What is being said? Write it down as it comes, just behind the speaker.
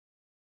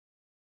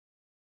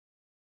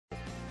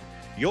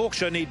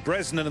Yorkshire need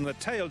Bresnan and the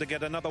tail to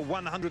get another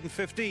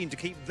 115 to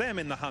keep them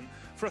in the hunt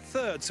for a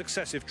third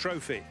successive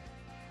trophy,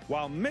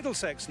 while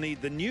Middlesex need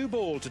the new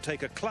ball to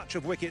take a clutch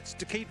of wickets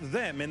to keep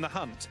them in the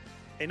hunt.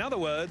 In other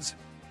words,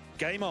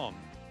 game on.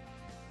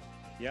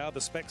 Yeah, the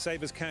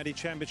Specsavers County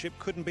Championship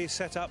couldn't be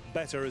set up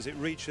better as it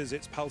reaches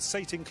its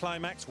pulsating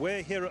climax.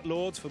 We're here at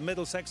Lords for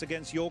Middlesex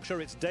against Yorkshire.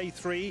 It's day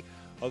 3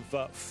 of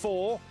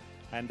 4.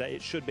 And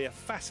it should be a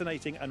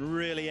fascinating and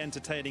really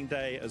entertaining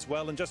day as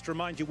well. And just to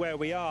remind you where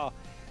we are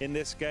in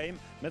this game,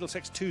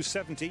 Middlesex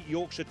 270,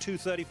 Yorkshire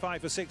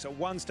 235 for 6 at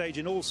one stage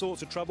in all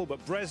sorts of trouble,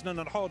 but Bresnan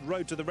and Hod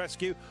rode to the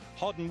rescue.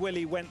 Hod and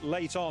Willie went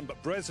late on,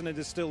 but Bresnan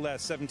is still there,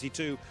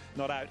 72,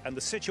 not out. And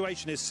the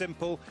situation is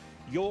simple.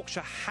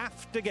 Yorkshire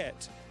have to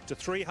get to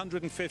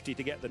 350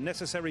 to get the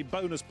necessary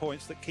bonus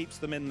points that keeps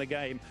them in the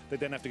game. They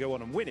then have to go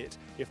on and win it.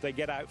 If they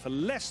get out for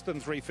less than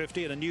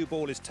 350 and a new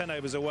ball is 10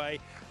 overs away,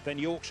 then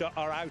Yorkshire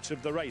are out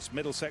of the race.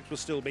 Middlesex will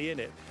still be in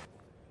it.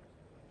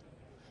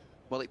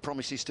 Well, it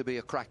promises to be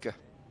a cracker.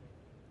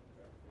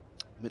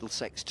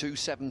 Middlesex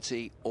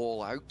 270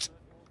 all out.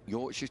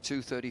 Yorkshire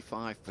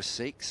 235 for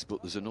 6,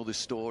 but there's another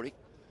story.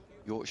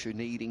 Yorkshire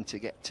needing to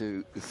get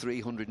to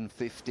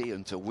 350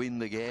 and to win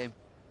the game.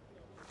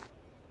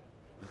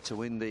 And to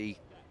win the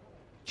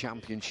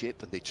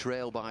championship, and they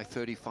trail by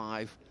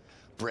 35.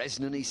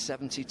 Bresnan is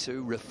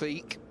 72.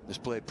 Rafiq has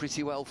played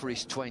pretty well for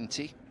his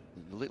 20.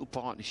 A little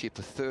partnership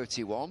of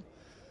 31.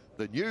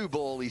 The new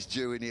ball is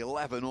due in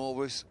 11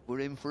 overs.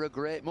 We're in for a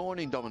great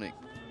morning, Dominic.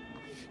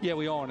 Yeah,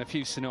 we are in a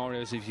few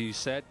scenarios, as you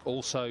said.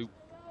 Also,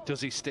 does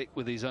he stick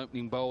with his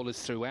opening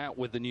bowlers throughout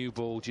with the new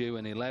ball due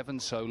in 11?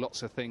 So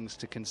lots of things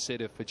to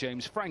consider for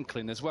James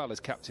Franklin as well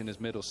as captain as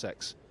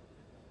Middlesex.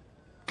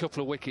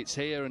 Couple of wickets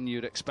here, and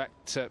you'd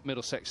expect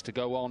Middlesex to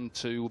go on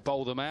to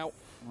bowl them out,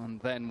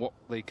 and then what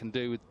they can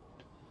do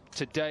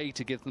today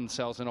to give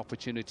themselves an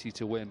opportunity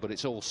to win. But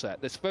it's all set.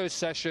 This first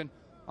session,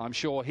 I'm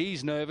sure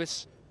he's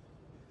nervous.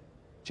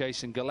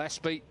 Jason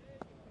Gillespie,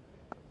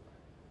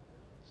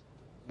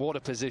 what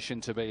a position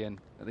to be in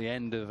at the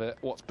end of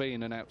what's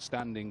been an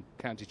outstanding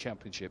county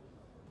championship.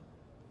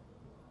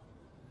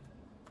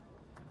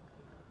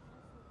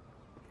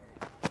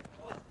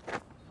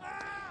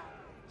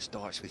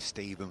 Starts with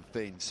Stephen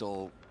Finn,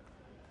 so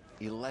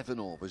 11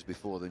 overs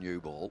before the new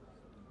ball.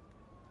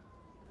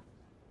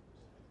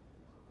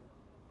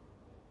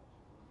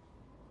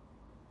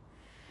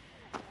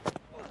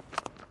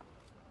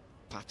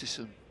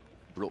 Patterson,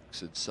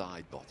 Brooks and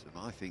Sidebottom,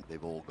 I think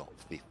they've all got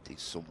 50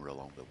 somewhere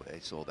along the way,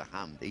 so they're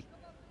handy.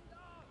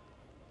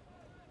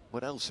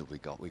 What else have we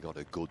got? We got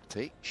a good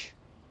pitch.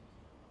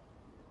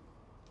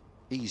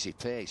 Easy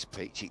pace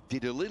pitch. It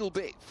did a little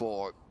bit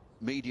for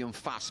medium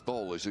fast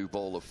bowlers who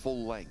bowl a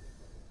full length.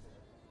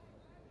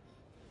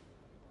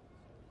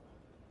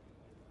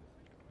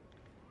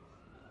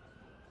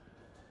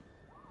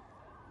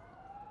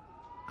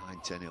 9,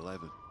 10,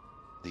 11.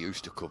 They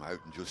used to come out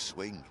and just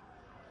swing.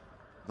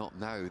 Not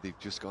now, they've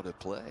just got to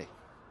play.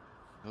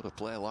 Got to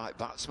play like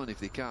batsmen if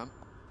they can.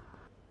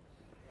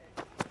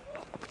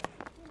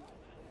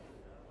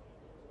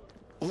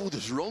 Oh,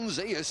 there's runs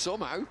here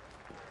somehow.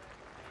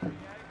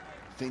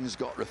 Finn's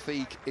got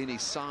Rafiq in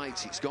his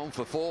sights. It's gone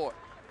for 4.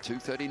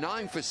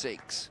 239 for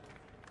 6.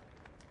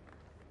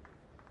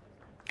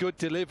 Good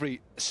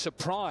delivery.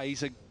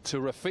 Surprise to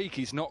Rafiq.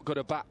 He's not got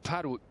a bat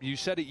pad. You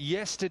said it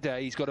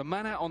yesterday. He's got a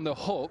man out on the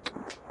hook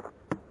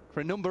for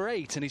a number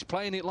 8, and he's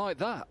playing it like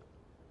that.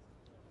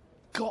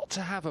 Got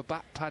to have a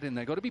bat pad in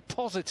there. Got to be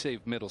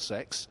positive,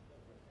 Middlesex.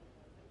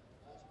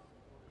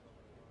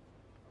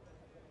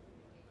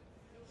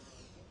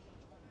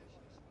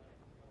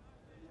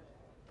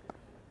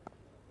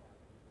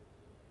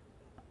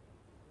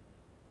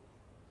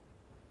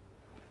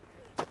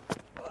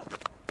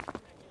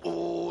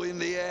 Oh, in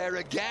the air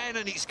again,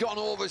 and it's gone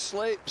over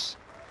slips.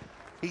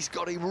 He's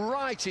got him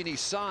right in his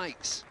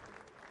sights.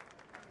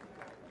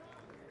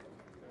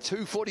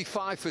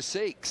 245 for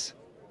 6.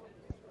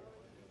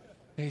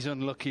 He's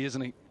unlucky,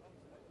 isn't he?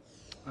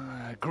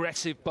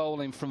 Aggressive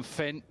bowling from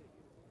Finn.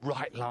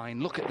 Right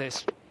line. Look at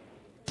this.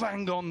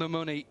 Bang on the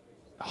money.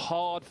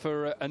 Hard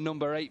for a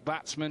number 8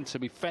 batsman to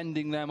be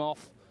fending them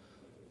off.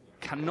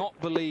 Cannot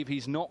believe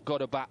he's not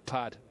got a bat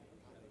pad.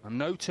 I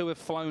know 2 have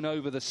flown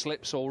over the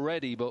slips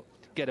already, but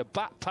get a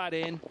bat pad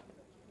in.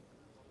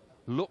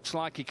 Looks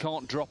like he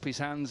can't drop his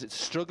hands. It's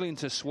struggling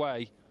to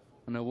sway,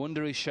 and no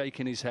wonder he's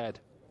shaking his head.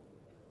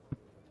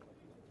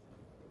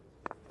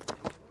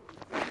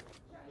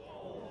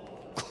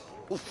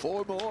 Oh,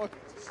 4 more.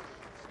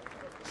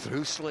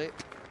 Through slip.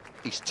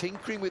 He's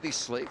tinkering with his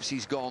slips.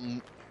 He's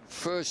gone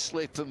first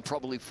slip and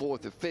probably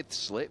 4th or 5th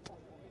slip.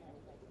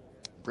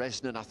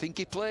 Bresnan, I think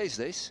he plays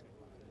this.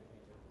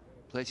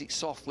 Plays it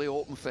softly,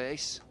 open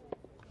face.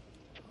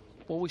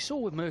 Well, we saw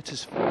with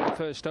Murtaugh's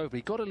first over,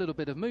 he got a little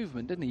bit of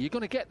movement, didn't he? You're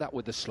going to get that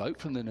with the slope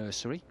from the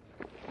nursery.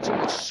 Too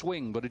much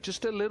swing, but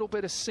just a little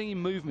bit of seam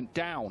movement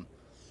down.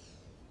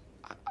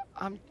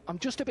 I'm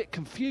just a bit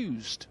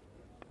confused.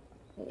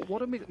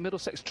 What are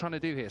Middlesex trying to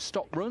do here?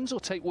 Stop runs or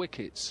take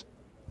wickets?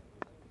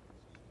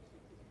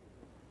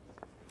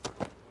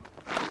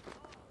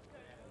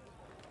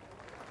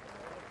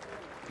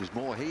 There's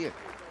more here.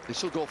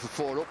 This will go for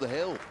 4 up the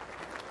hill.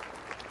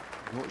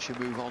 Yorkshire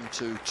move on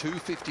to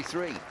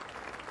 253.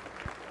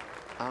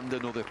 And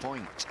another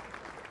point.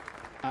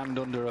 And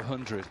under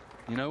 100.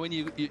 You know, when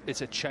it's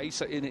a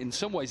chase. In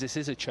some ways, this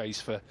is a chase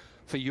for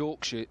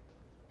Yorkshire.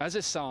 As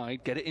a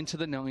side, get it into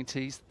the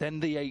 90s, then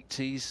the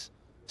 80s,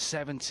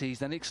 70s.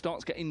 Then it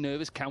starts getting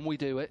nervous. Can we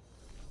do it?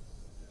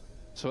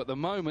 So at the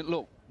moment,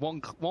 look, one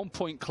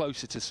point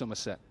closer to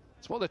Somerset.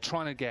 That's what they're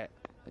trying to get.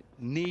 They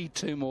need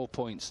 2 more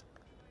points.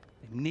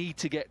 They need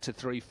to get to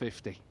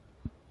 350.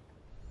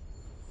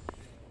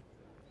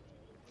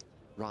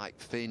 Right,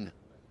 Finn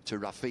to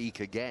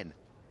Rafiq again.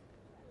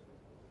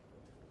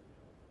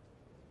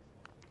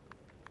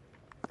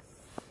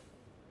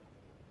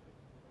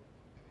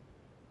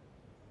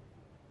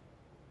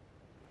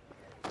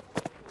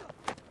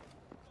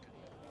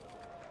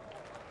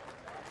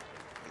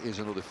 Here's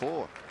another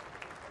 4.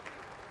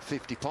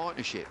 50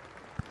 partnership.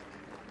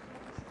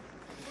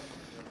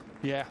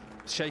 Yeah,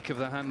 shake of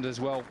the hand as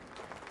well.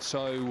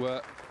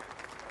 So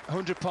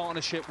 100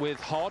 partnership with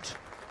Hod,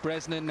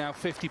 Bresnan, now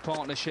 50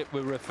 partnership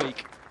with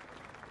Rafiq.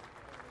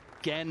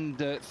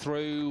 Gend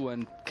through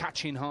and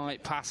catching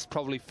height past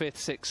probably 5th,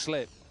 6th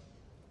slip.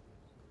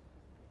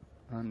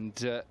 And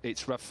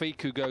it's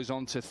Rafiq who goes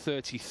on to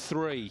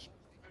 33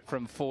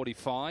 from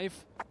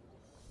 45.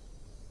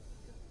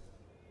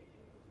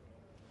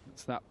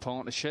 That's that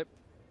partnership.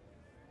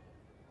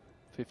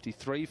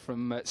 53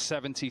 from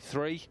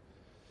 73.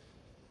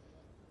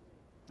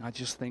 I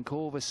just think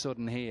all of a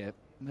sudden here,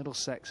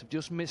 Middlesex have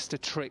just missed a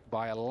trick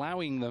by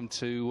allowing them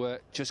to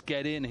just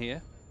get in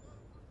here.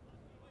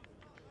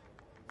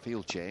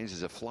 Field change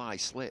is a fly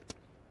slip.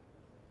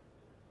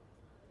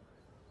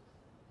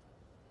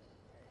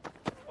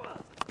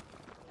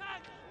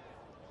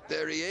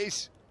 There he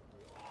is.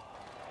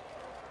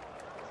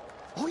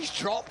 Oh, he's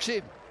dropped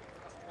him.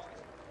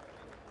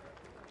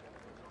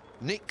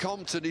 Nick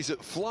Compton is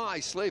at fly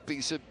slip.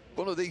 It's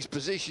one of these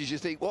positions you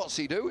think, what's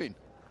he doing?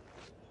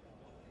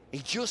 He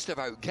just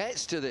about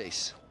gets to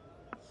this.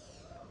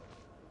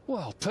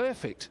 Well,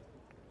 perfect.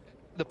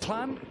 The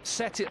plan,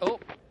 set it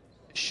up,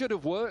 should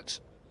have worked.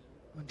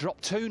 Drop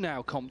 2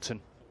 now,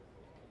 Compton.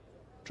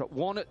 Drop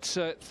 1 at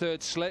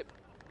 3rd slip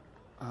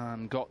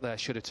and got there.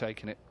 Should have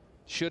taken it.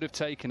 Should have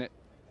taken it.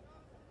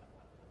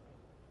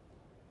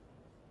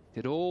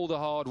 Did all the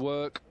hard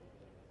work.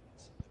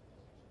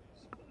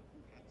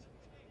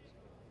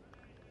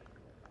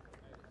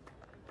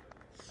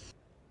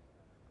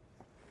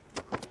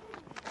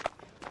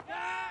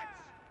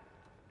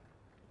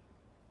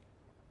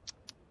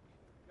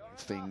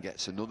 Finn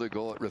gets another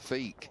go at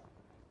Rafiq.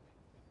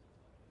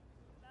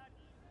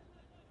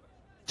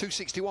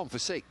 261 for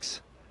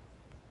 6.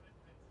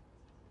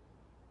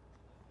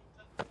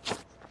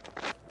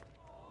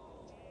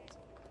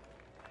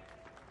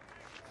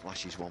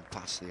 Flashes one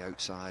past the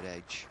outside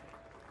edge.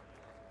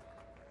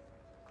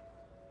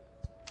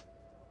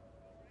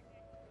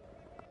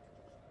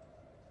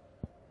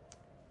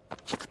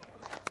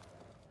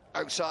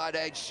 Outside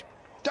edge.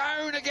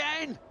 Down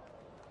again!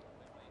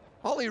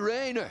 Ollie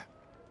Rayner.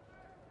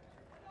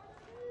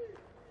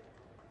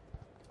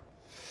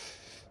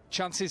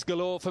 Chances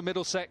galore for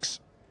Middlesex.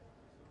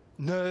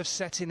 Nerves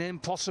setting in,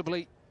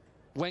 possibly.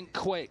 Went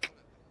quick.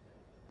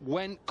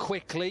 Went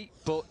quickly,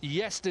 but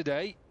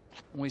yesterday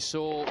we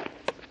saw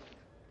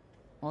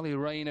Ollie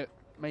Rayner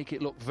make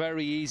it look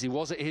very easy.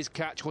 Was it his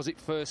catch? Was it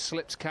first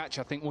slip's catch?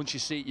 I think once you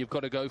see it, you've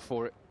got to go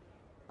for it.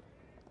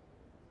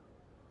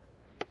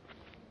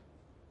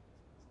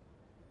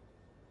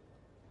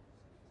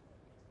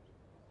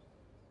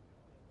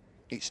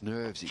 It's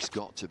nerves, it's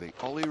got to be.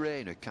 Ollie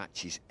Rayner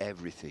catches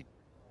everything.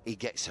 He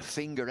gets a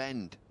finger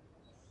end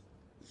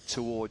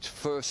towards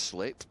first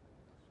slip.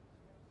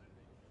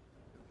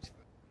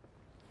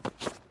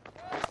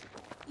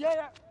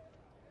 Yeah.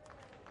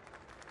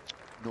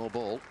 No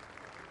ball.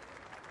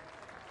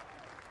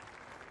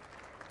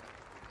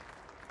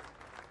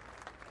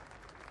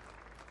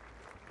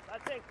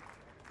 That's it.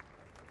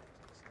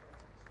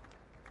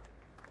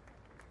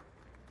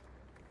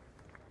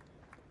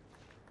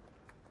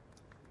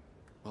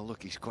 Well,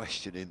 look, he's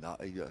questioning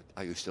that.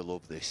 I used to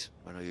love this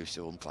when I used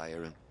to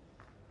umpire, and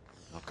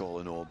I call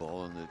a no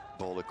ball and the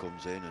bowler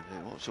comes in and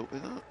hey, what's up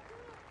with that?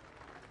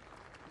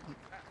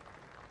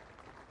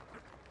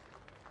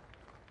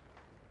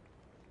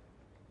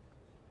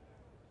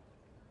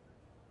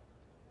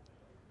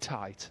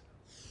 Tight.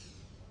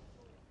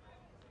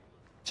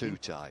 Too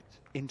tight.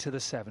 Into the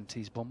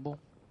 70s, Bumble.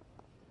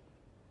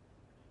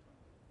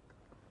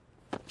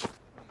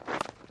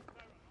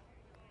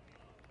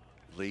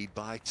 Lead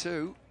by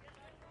 2.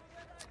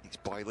 It's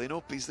boiling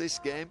up, is this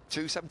game?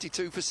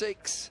 272 for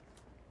 6.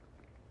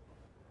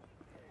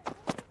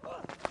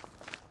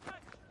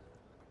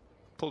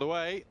 Pulled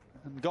away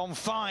and gone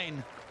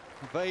fine.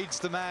 Evades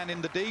the man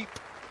in the deep.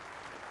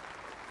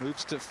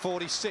 Moves to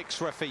 46,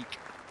 Rafiq.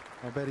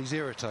 I bet he's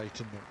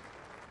irritating them.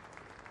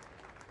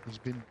 He's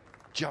been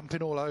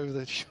jumping all over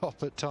the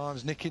shop at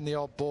times, nicking the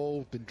odd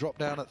ball, been dropped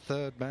down at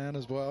 3rd man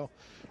as well.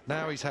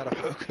 Now he's had a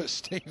hook at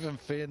Stephen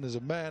Finn. There's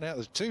a man out,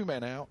 there's 2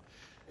 men out.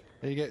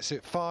 He gets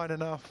it fine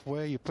enough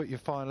where you put your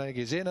fine leg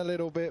is in a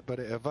little bit, but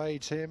it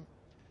evades him.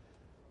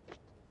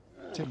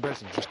 Tim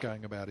Bresnan's just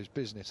going about his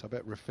business. I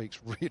bet Rafiq's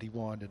really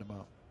winding him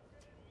up.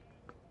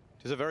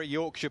 It's a very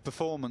Yorkshire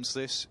performance,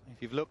 this.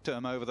 If you've looked at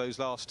them over those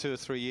last 2 or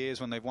 3 years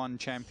when they've won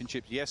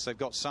championships, yes, they've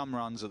got some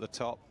runs at the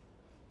top,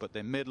 but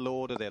their middle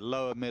order, their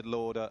lower middle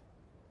order,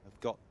 have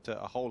got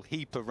a whole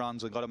heap of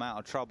runs and got them out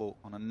of trouble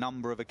on a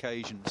number of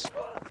occasions.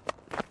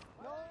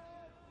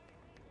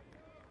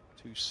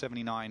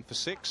 279 for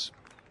 6.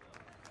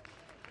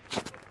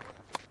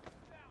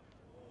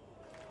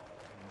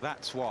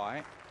 That's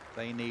why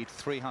they need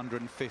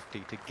 350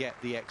 to get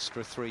the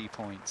extra 3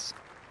 points.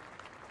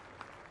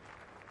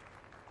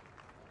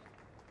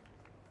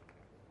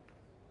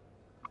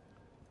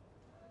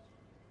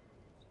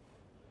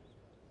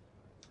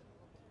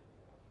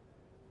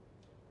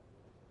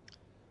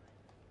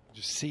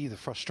 Just see the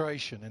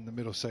frustration in the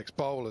Middlesex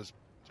bowlers.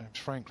 James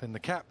Franklin, the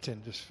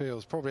captain, just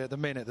feels probably at the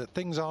minute that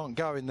things aren't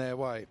going their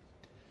way.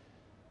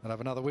 They'll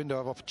have another window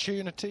of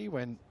opportunity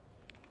when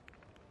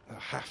they'll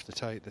have to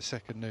take the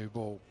second new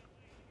ball.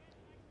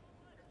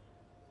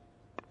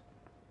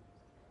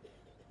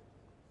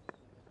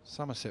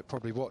 Somerset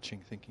probably watching,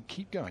 thinking,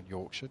 keep going,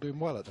 Yorkshire, doing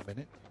well at the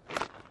minute.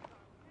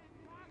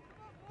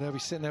 They'll be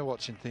sitting there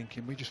watching,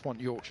 thinking, we just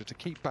want Yorkshire to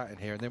keep batting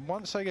here. And then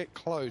once they get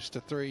close to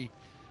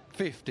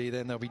 350,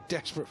 then they'll be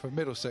desperate for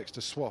Middlesex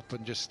to swap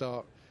and just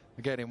start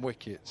getting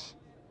wickets.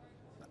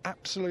 The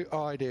absolute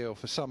ideal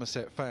for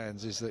Somerset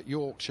fans is that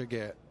Yorkshire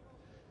get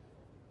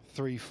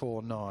 3,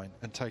 4, 9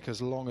 and take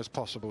as long as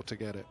possible to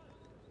get it.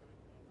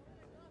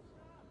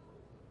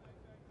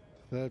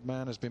 Third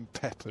man has been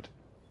peppered.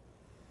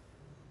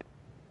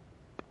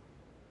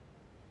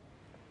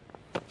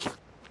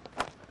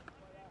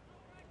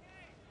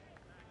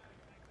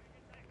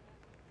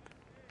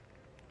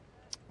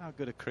 How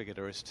good a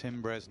cricketer has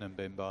Tim Bresnan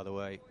been, by the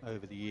way,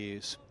 over the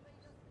years?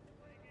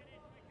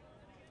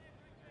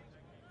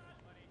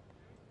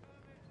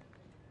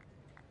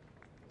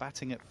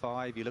 Batting at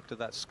 5, you looked at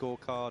that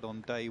scorecard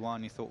on day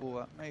 1, you thought, oh,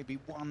 that may be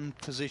 1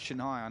 position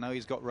high. I know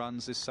he's got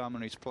runs this summer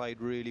and he's played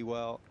really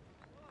well.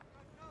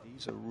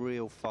 He's a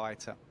real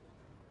fighter.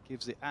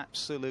 Gives it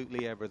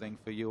absolutely everything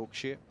for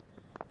Yorkshire.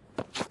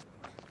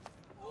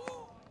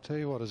 Tell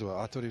you what as well,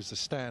 I thought he was the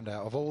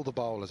standout of all the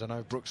bowlers. I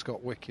know Brooks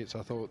got wickets.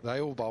 I thought they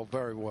all bowled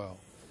very well.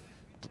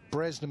 But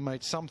Bresnan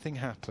made something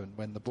happen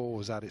when the ball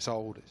was at its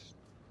oldest.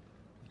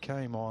 He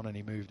came on and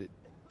he moved it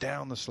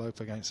down the slope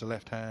against the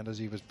left-handers.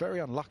 He was very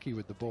unlucky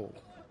with the ball.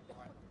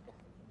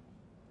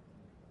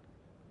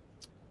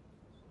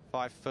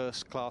 5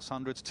 first-class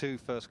hundreds, 2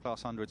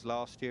 first-class hundreds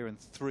last year and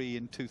 3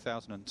 in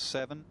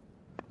 2007.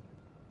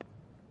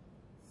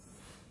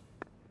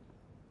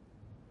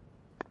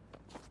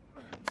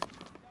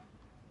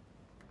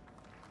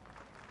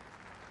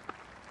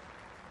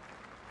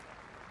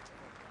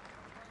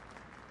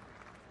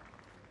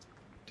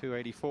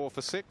 .284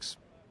 for 6.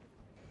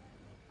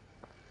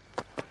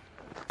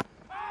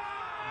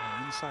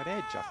 Inside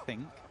edge, I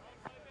think.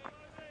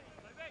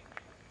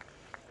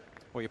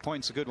 Well, your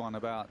point's a good one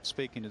about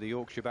speaking to the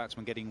Yorkshire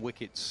batsman getting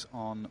wickets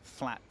on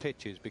flat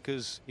pitches,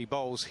 because he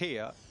bowls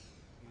here.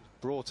 He's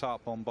brought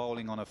up on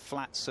bowling on a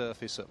flat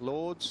surface at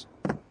Lords.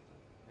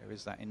 There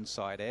is that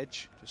inside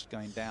edge, just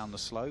going down the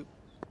slope.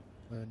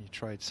 Then you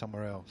trade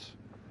somewhere else.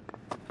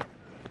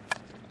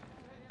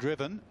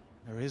 Driven.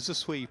 There is a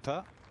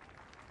sweeper.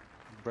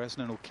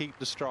 Bresnan will keep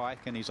the strike,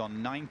 and he's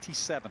on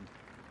 97.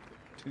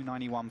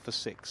 291 for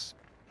 6.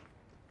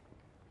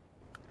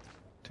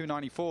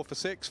 294 for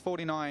 6,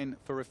 49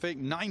 for Rafiq,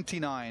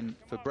 99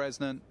 for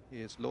Bresnan.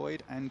 Here's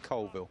Lloyd and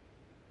Colville.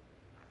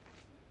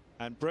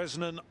 And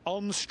Bresnan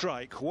on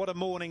strike. What a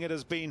morning it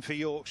has been for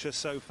Yorkshire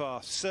so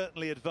far.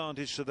 Certainly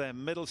advantage to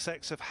them.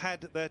 Middlesex have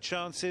had their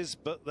chances,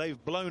 but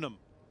they've blown them.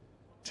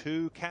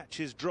 2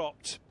 catches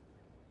dropped.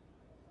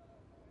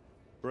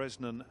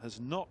 Bresnan has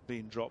not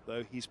been dropped,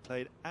 though. He's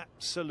played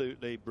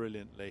absolutely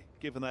brilliantly.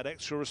 Given that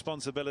extra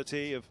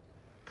responsibility of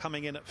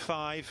coming in at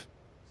 5,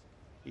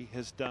 he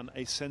has done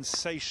a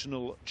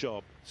sensational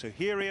job. So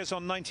here he is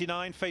on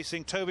 99,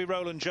 facing Toby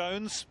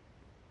Rowland-Jones.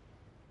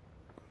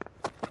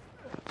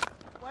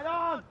 Wait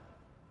on!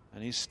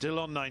 And he's still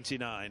on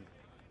 99.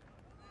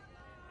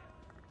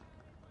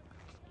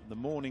 The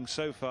morning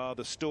so far,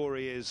 the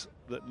story is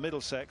that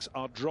Middlesex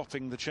are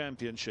dropping the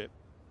championship.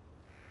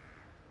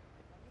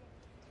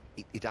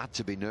 It had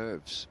to be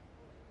nerves.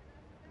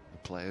 The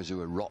players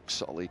who are rock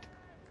solid.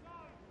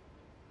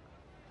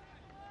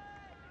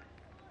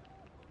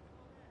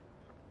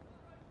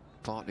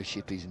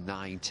 Partnership is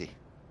 90.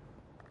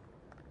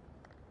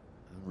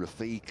 And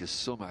Rafiq has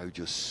somehow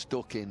just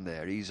stuck in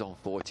there. He's on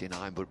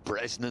 49, but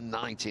Bresnan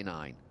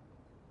 99.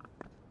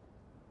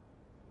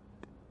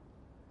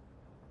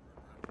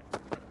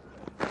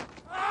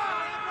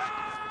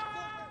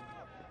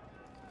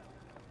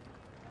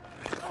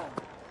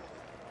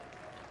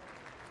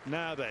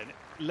 Now then,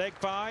 leg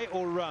by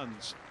or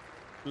runs?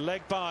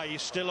 Leg by,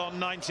 he's still on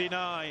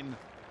 99.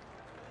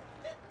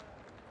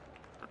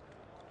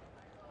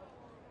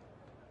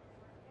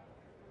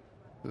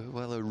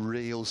 Well, a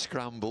real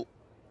scramble.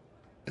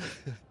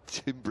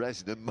 Tim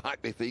Bresnan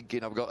might be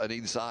thinking, I've got an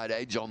inside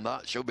edge on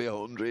that, should be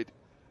 100.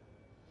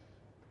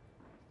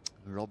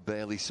 Rob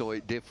Bailey saw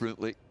it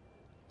differently.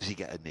 Does he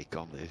get a nick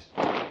on this?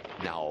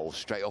 No,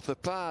 straight off the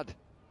pad.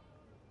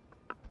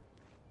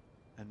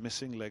 And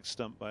missing leg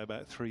stump by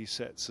about 3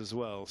 sets as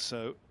well,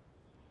 so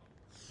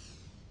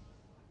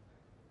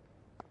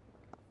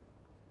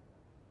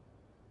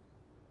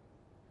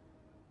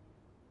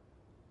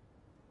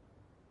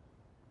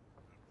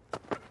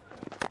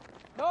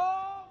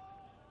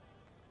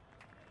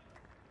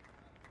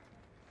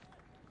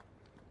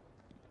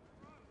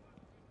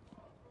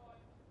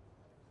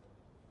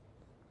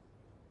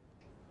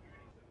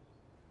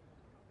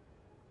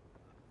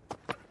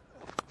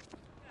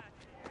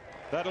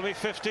that'll be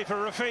 50 for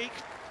Rafiq.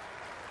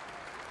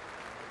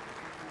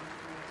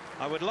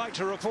 I would like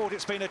to report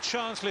it's been a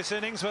chanceless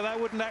innings, but that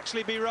wouldn't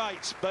actually be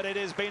right. But it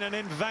has been an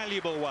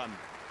invaluable one.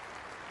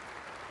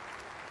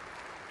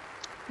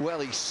 Well,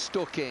 he's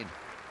stuck in.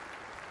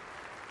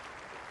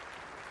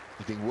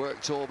 He's been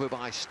worked over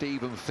by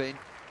Stephen Finn.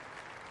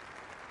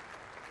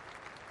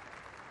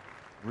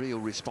 Real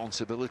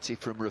responsibility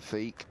from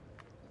Rafiq.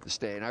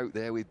 Staying out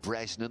there with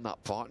Bresnan.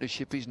 That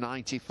partnership is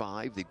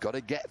 95. They've got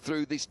to get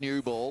through this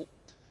new ball.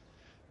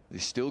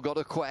 They've still got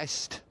a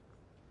quest.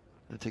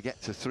 And to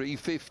get to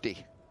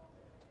 350.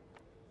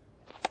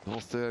 No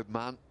third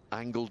man,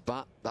 angled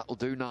bat. That'll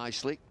do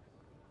nicely.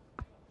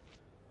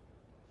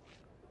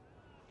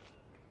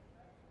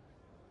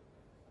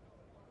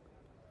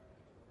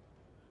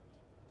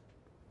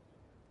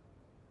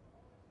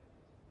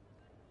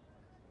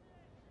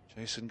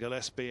 Jason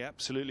Gillespie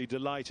absolutely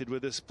delighted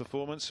with this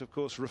performance. Of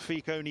course,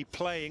 Rafiq only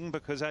playing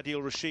because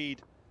Adil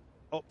Rashid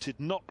opted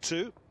not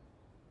to.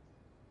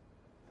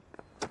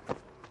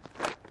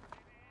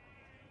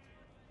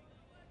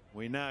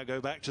 We now go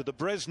back to the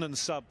Bresnan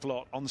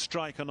subplot on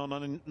strike and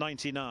on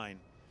 99.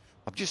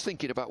 I'm just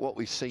thinking about what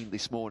we've seen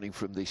this morning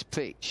from this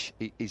pitch,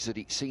 is that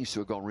it seems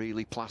to have gone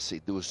really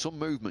placid. There was some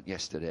movement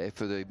yesterday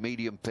for the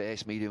medium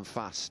pace, medium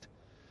fast.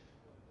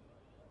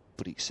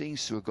 But it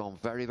seems to have gone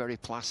very, very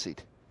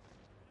placid.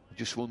 I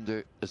just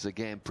wonder, as the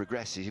game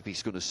progresses, if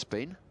it's going to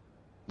spin.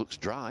 Looks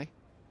dry.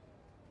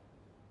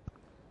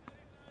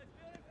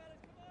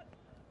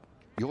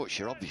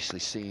 Yorkshire obviously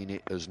seeing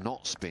it as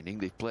not spinning.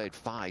 They've played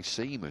 5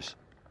 seamers.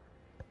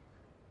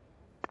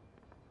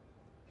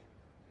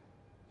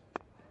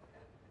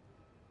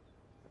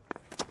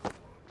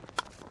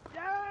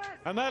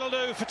 And that'll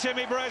do for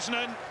Timmy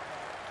Bresnan.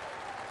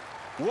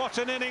 What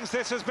an innings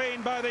this has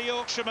been by the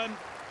Yorkshireman.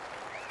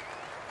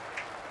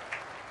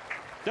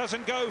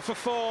 Doesn't go for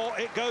 4,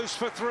 it goes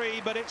for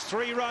 3, but it's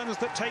 3 runs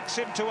that takes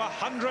him to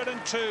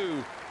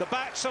 102. The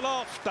bat's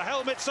aloft, the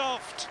helmet's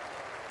off.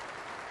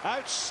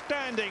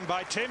 Outstanding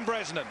by Tim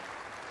Bresnan.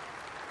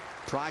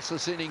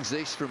 Priceless innings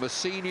this from a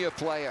senior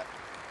player.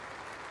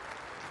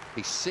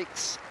 His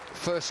 6th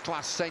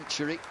first-class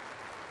century.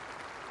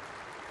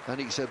 And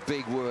it's a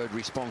big word,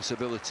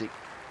 responsibility.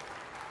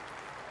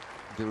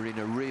 They were in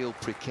a real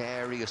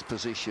precarious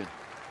position.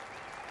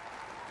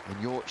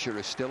 And Yorkshire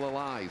is still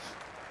alive.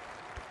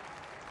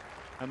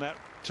 And that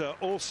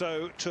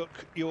also took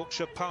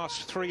Yorkshire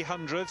past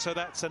 300, so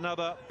that's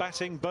another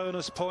batting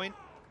bonus point.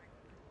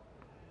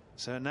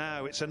 So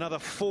now it's another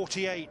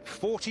 48.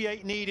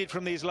 48 needed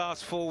from these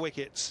last 4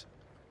 wickets.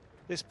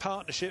 This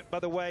partnership, by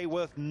the way,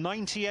 worth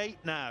 98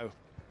 now.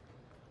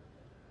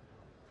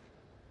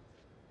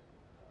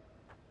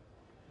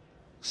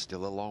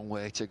 Still a long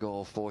way to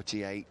go,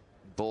 48.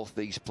 Both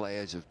these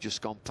players have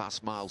just gone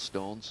past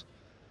milestones.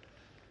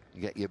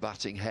 You get your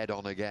batting head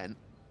on again.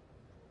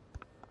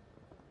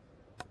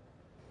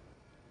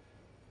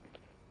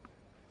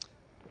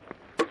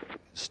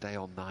 Stay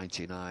on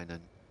 99 and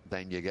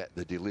then you get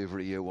the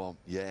delivery you want.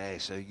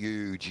 Yes, a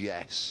huge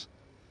yes.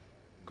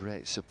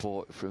 Great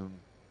support from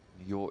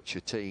the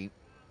Yorkshire team.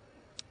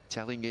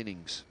 Telling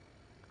innings.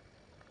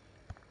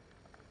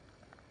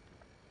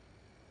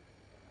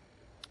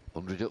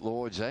 100 at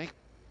Lords, eh?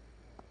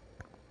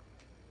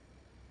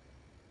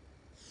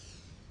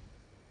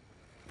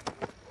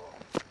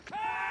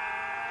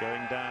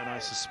 Going down, I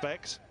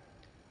suspect.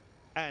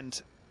 And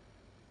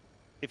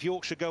if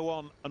Yorkshire go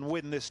on and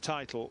win this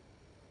title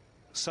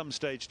some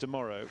stage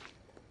tomorrow,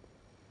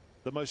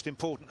 the most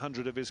important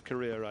 100 of his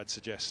career, I'd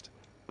suggest.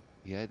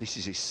 Yeah, this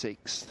is his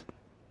 6th.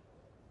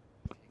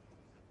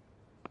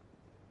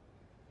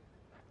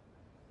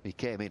 He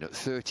came in at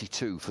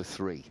 32 for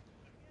 3.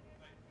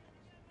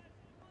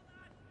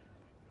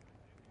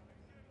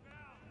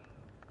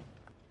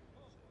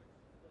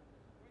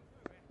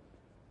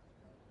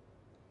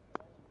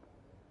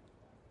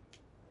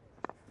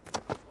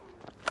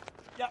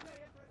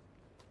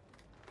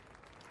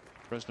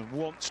 Bresnan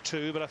wants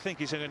 2, but I think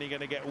he's only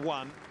going to get 1.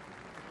 100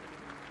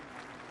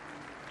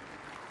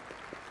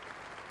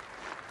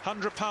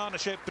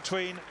 partnership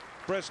between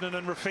Bresnan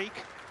and Rafiq.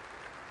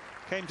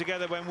 Came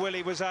together when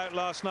Willie was out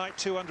last night,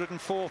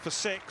 204 for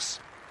 6.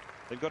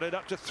 They've got it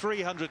up to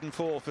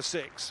 304 for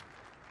 6.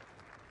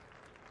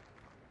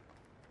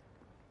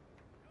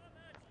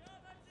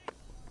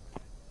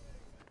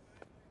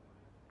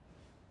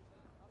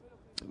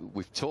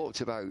 We've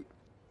talked about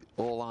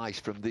all eyes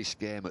from this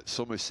game at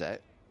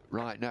Somerset.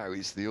 Right now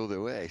it's the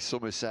other way.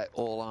 Somerset,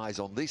 all eyes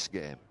on this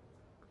game.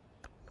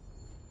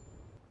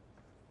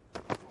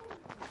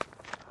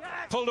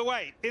 Pulled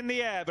away in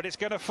the air, but it's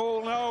going to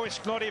fall. No,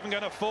 it's not even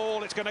going to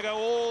fall. It's going to go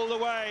all the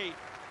way.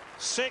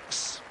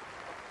 6.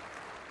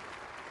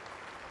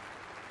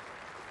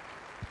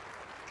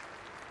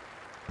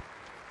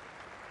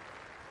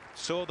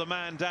 Saw the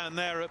man down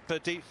there at the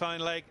deep fine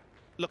leg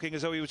looking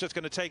as though he was just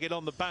going to take it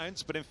on the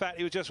bounce, but in fact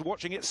he was just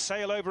watching it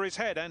sail over his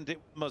head, and it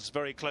was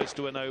very close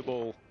to a no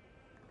ball.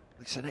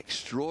 It's an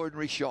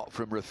extraordinary shot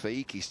from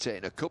Rafiq. He's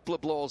taken a couple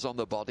of blows on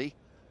the body.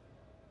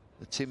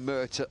 The Tim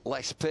Mert at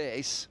less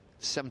pace,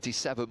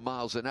 77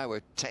 miles an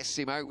hour, tests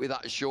him out with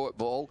that short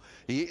ball.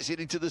 He hits it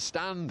into the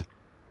stand.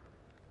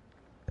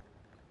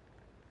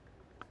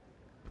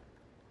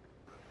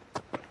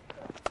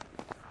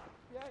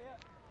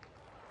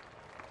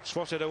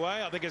 Swatted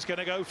away. I think it's going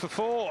to go for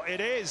 4.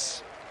 It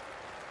is.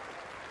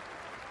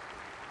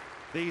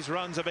 These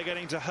runs are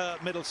beginning to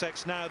hurt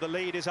Middlesex now. The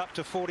lead is up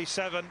to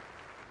 47.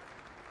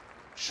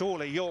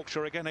 Surely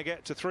Yorkshire are going to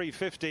get to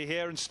 350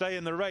 here and stay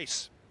in the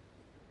race.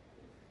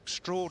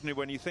 Extraordinary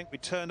when you think we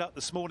turned up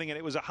this morning and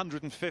it was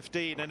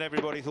 115 and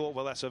everybody thought,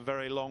 well, that's a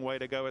very long way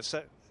to go,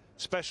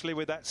 especially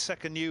with that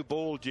second new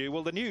ball due.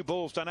 Well, the new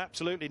ball's done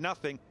absolutely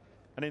nothing.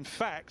 And in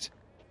fact,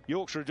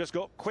 Yorkshire have just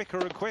got quicker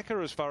and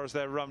quicker as far as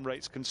their run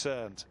rate's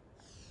concerned.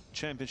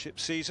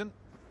 Championship season.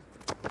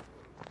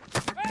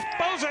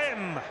 Bowls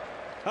in!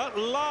 At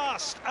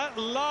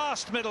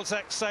last,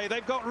 Middlesex say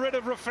they've got rid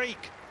of Rafiq.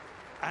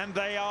 And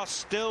they are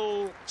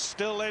still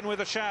in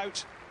with a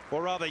shout.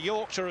 Or rather,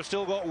 Yorkshire have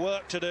still got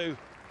work to do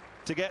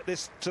to get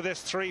this to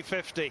this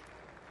 350.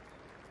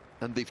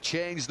 And they've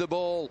changed the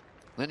ball.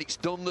 And it's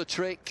done the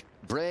trick.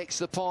 Breaks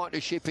the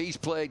partnership. He's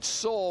played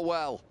so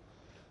well.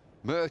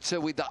 Murta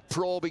with that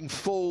probing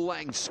full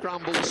length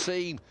scrambled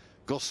seam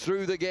goes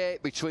through the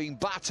gate between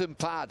bat and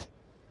pad.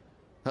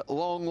 At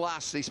long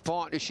last, this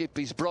partnership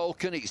is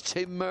broken. It's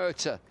Tim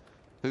Murta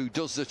who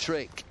does the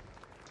trick.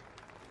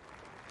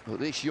 But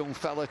this young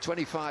fella,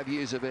 25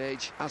 years of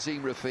age,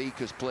 Azim Rafiq,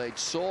 has played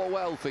so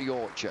well for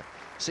Yorkshire.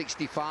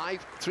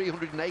 65,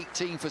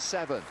 318 for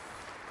 7.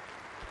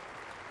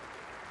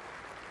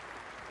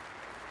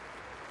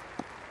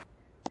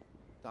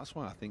 That's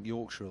why I think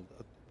Yorkshire will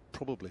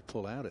probably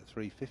pull out at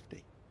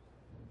 350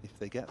 if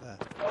they get there.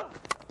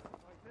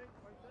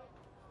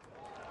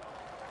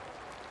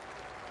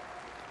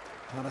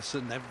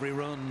 Patterson, every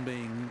run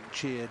being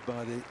cheered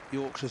by the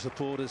Yorkshire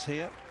supporters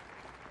here.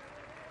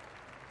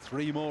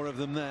 3 more of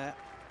them there.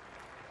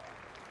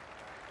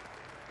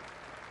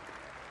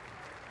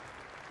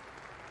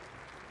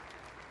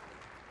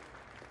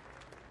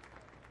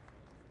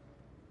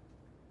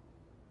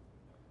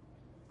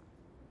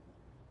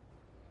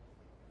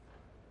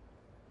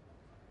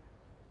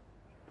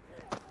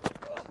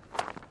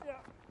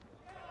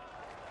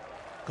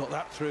 Got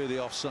that through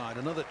the offside.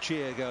 Another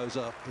cheer goes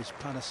up as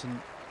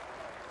Patterson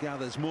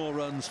gathers more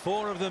runs.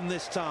 4 of them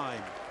this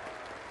time.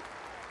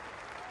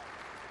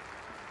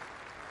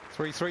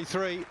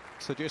 3-3-3,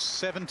 so just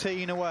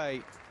 17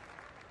 away.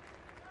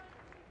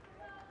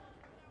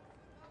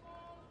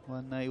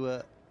 When they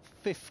were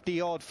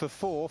 50-odd for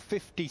 4,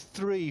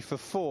 53 for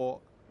 4.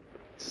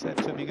 Said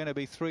to him, you're going to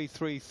be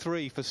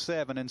 3-3-3 for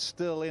 7 and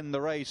still in the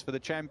race for the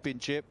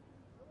championship.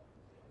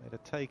 They'd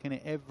have taken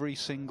it every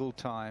single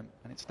time.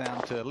 And it's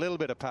down to a little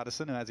bit of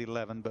Patterson, who has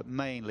 11, but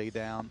mainly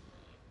down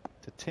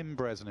to Tim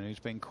Bresnan, who's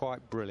been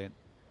quite brilliant.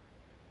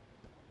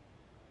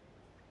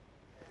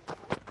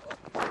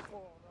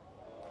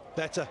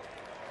 Better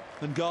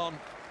and gone.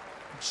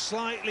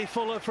 Slightly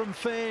fuller from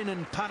Finn,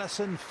 and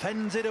Patterson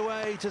fends it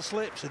away to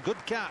slips. A good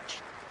catch.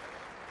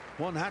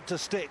 One had to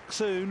stick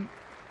soon.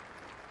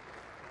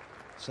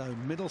 So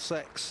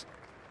Middlesex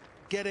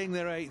getting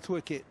their 8th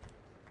wicket.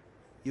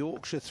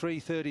 Yorkshire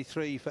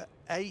 333 for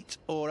 8,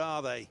 or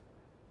are they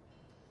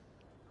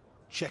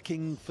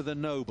checking for the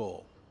no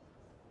ball?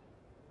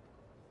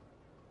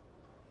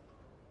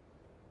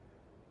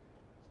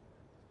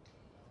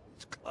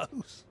 It's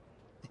close.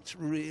 It's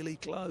really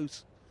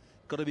close.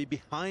 Got to be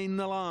behind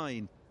the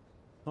line,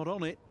 not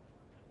on it.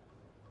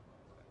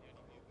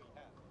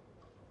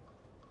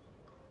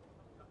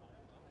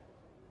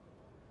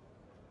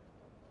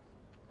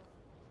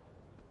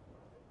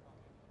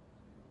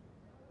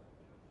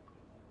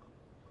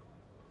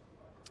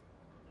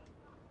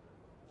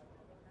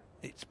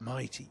 It's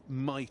mighty,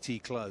 mighty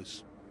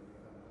close.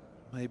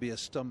 Maybe a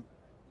stump.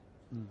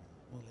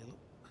 Well,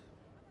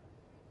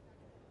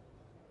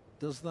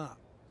 does that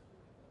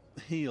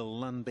heel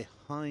land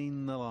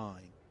behind the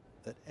line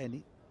at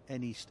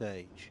any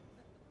stage?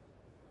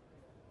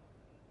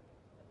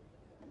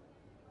 I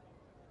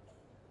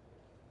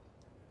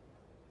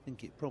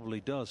think it probably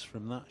does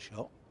from that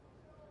shot.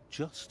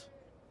 Just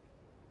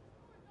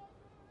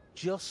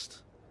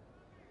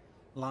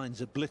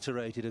lines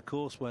obliterated, of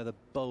course, where the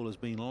bowler's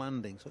been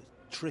landing, so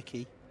it's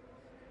tricky.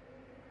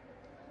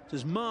 It's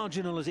as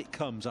marginal as it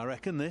comes, I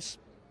reckon, this.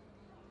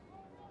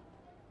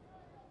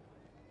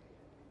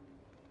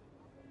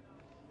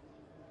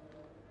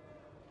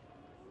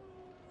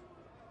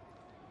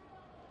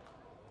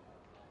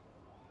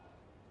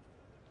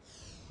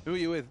 Who are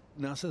you with,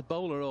 Nasser,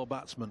 bowler or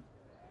batsman?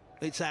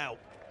 It's out.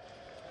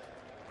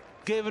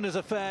 Given as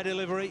a fair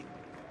delivery.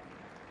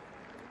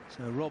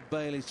 So Rob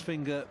Bailey's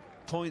finger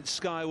points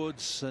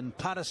skywards and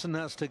Patterson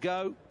has to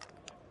go.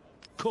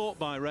 Caught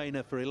by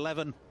Rayner for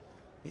 11.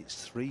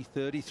 It's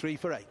 3:33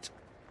 for 8.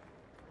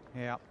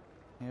 Yeah,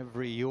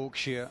 every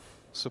Yorkshire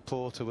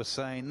supporter was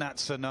saying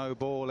that's a no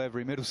ball.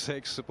 Every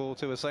Middlesex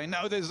supporter was saying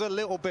no, there's a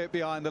little bit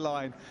behind the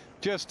line,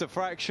 just a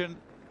fraction.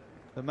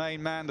 The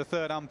main man, the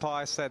third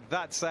umpire, said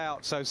that's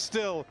out. So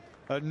still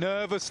a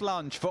nervous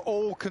lunch for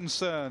all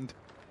concerned.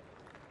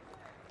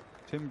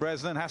 Tim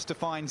Bresnan has to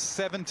find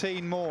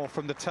 17 more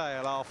from the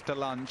tail after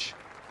lunch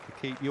to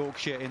keep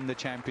Yorkshire in the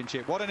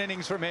championship. What an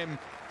innings from him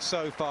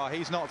so far.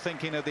 He's not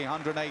thinking of the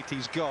 108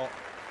 he's got.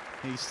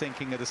 He's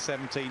thinking of the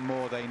 17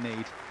 more they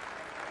need.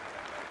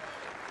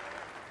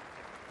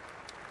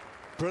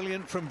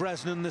 Brilliant from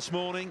Bresnan this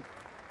morning.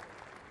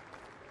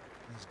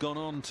 He's gone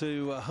on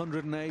to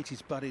 108.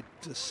 He's batted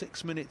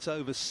 6 minutes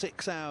over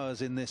 6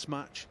 hours in this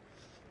match.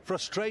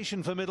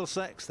 Frustration for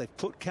Middlesex. They've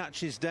put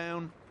catches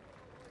down.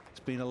 It's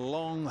been a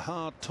long,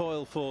 hard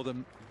toil for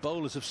them.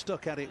 Bowlers have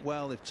stuck at it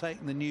well. They've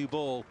taken the new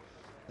ball.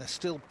 They're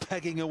still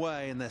pegging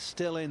away and they're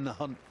still in the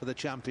hunt for the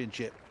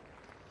championship.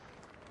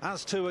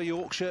 As to a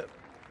Yorkshire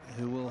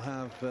who will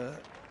have a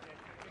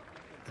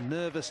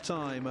nervous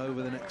time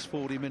over the next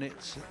 40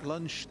 minutes at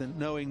lunch, then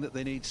knowing that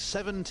they need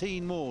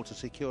 17 more to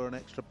secure an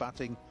extra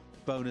batting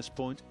bonus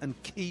point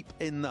and keep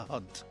in the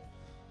hunt.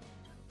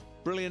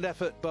 Brilliant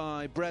effort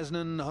by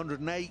Bresnan,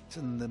 108,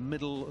 and the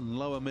middle and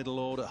lower middle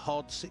order,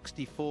 Hod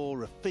 64,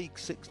 Rafiq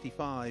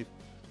 65.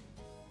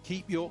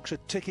 Keep Yorkshire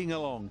ticking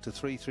along to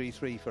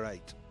 3:33 for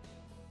 8.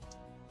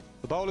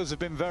 The bowlers have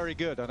been very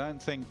good. I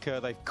don't think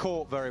they've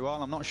caught very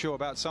well. I'm not sure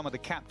about some of the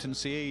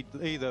captaincy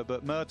either,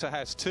 but Murtagh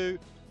has 2,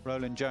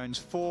 Roland Jones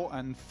 4,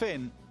 and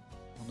Finn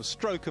on the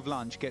stroke of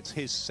lunch gets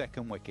his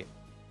second wicket.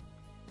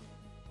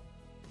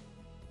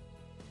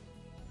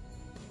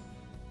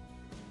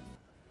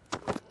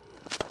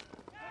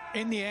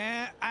 In the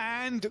air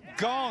and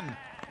gone.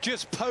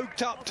 Just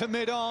poked up to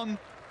mid-on.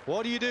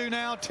 What do you do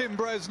now, Tim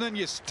Bresnan?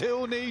 You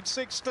still need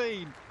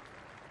 16.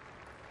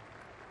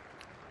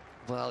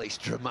 Well, it's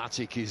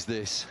dramatic, is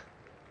this?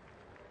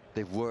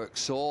 They've worked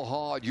so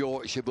hard,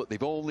 Yorkshire, but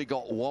they've only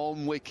got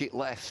 1 wicket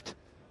left.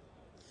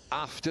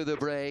 After the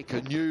break,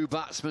 a new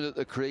batsman at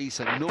the crease,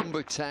 a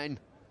number 10,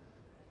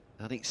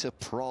 and it's a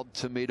prod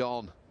to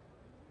mid-on.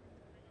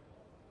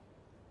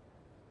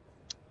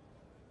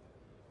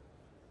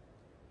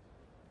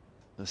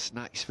 A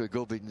snatch for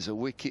Gubbins, a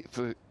wicket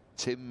for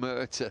Tim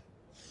Murtagh.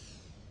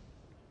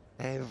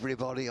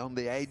 Everybody on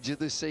the edge of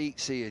the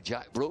seats here.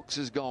 Jack Brooks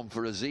has gone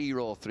for a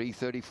 0,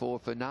 3:34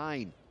 for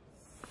 9.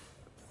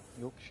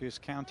 Yorkshire's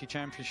county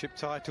championship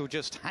title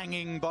just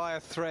hanging by a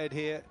thread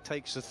here.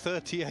 Takes a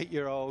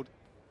 38-year-old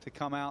to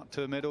come out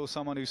to middle,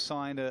 someone who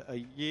signed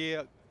a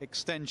year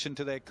extension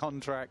to their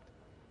contract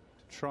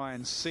to try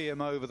and see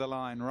him over the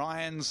line.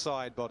 Ryan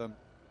Sidebottom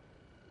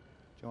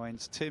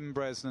joins Tim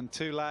Bresnan.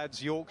 2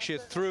 lads, Yorkshire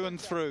through and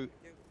through.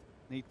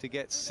 Need to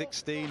get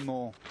 16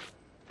 more.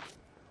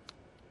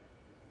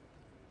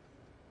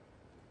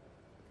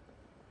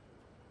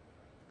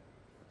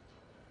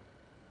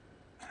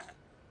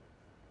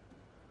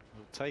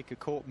 Will take a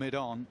caught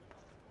mid-on.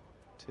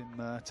 Tim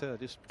Murtagh,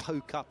 just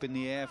poke up in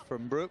the air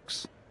from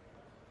Brooks.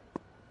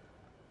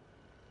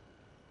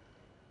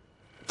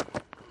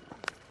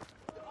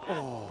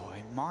 Oh,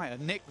 he might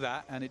have nicked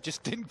that and it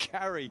just didn't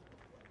carry.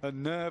 A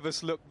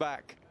nervous look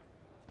back.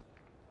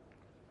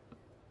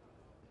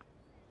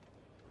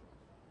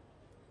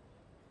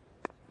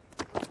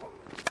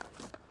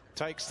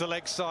 Takes the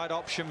leg side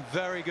option.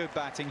 Very good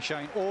batting,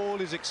 showing all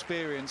his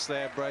experience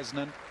there,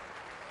 Bresnan.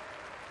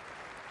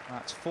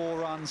 That's 4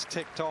 runs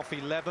ticked off,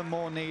 11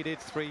 more needed,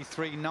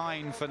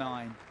 3:39 for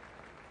 9.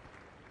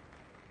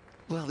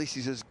 Well, this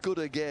is as good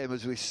a game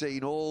as we've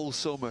seen all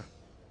summer.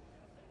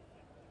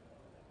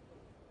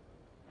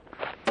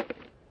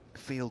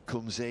 Field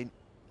comes in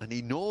and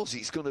he knows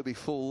it's going to be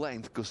full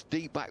length because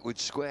deep backward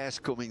squares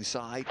come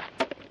inside.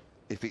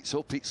 If it's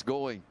up, it's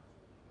going.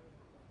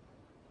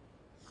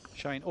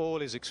 Showing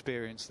all his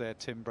experience there,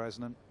 Tim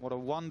Bresnan. What a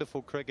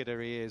wonderful cricketer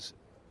he is.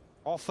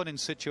 Often in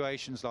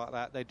situations like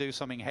that, they do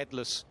something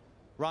headless.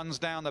 Runs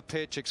down the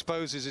pitch,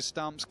 exposes his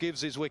stumps,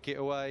 gives his wicket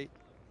away.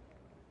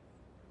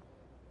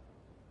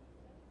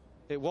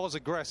 It was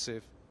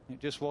aggressive. It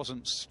just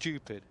wasn't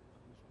stupid.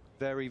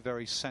 Very,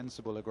 very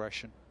sensible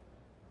aggression.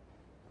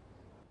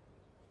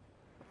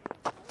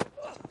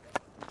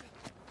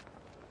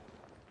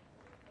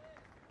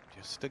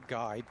 Just a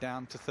guide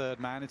down to third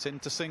man. It's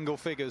into single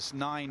figures.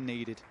 9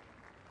 needed.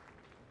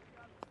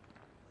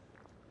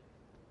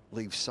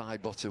 Leaves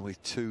Sidebottom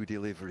with 2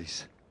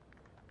 deliveries.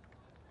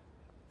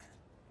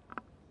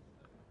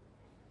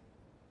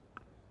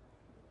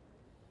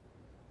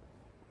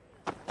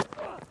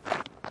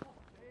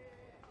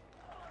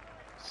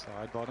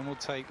 Sidebottom will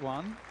take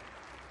 1.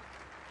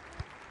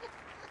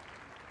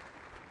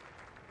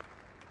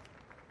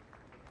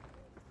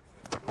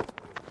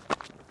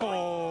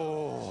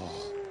 Oh,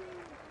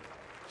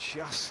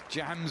 just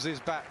jams his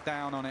bat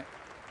down on it.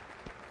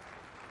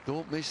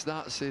 Don't miss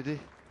that, Siddy.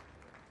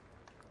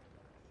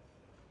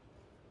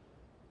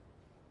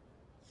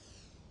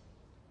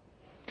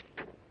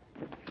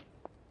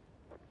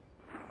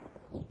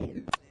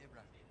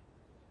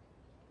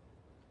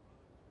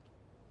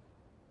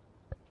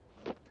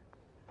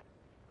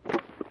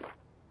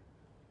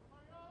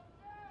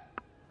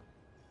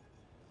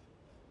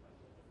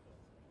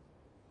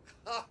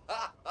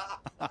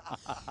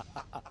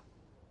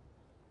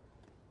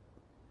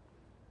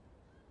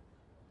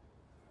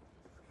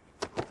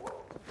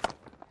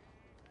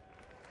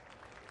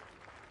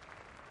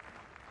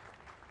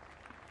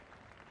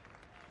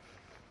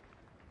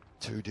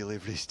 Two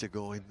deliveries to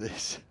go in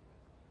this.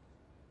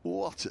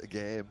 What a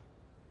game.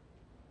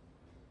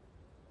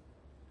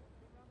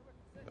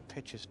 The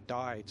pitch has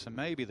died, so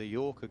maybe the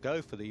Yorker,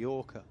 go for the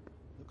Yorker.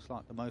 Looks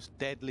like the most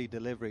deadly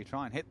delivery.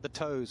 Try and hit the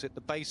toes, hit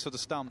the base of the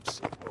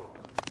stumps.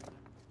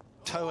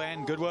 Toe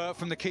end, good work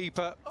from the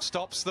keeper.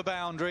 Stops the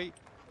boundary.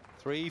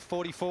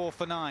 3:44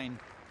 for 9.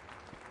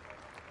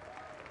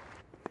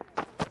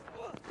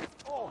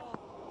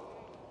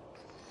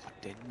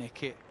 Didn't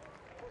nick it.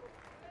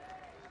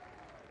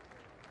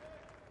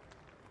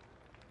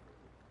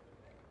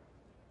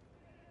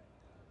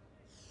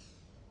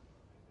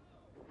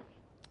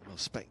 Well,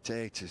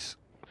 spectators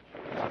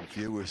and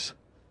viewers,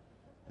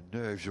 the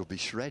nerves will be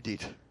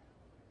shredded.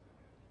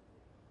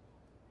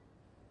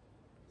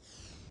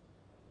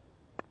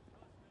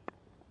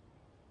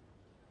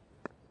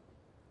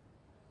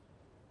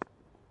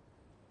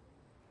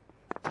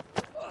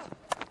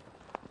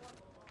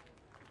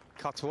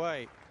 Cut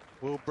away.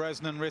 Will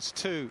Bresnan risk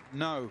 2?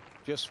 No,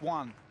 just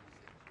 1.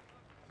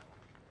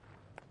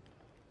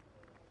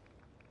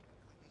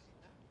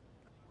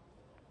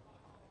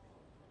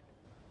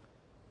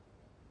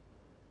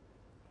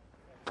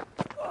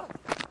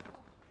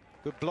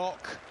 Good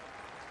block.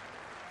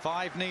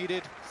 5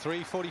 needed.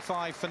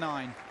 3:45 for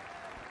 9.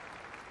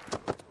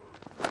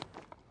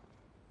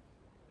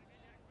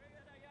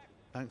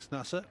 Thanks,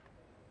 Nasser.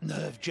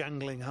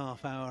 Nerve-jangling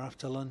half hour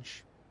after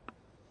lunch.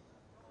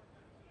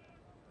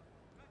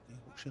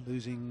 Yorkshire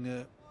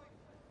losing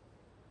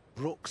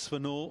Brooks for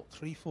naught.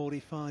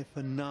 3:45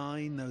 for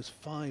 9. Those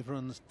 5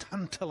 runs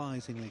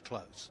tantalisingly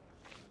close.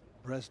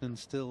 Bresnan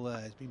still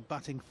there. He's been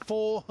batting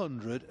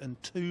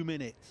 402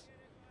 minutes.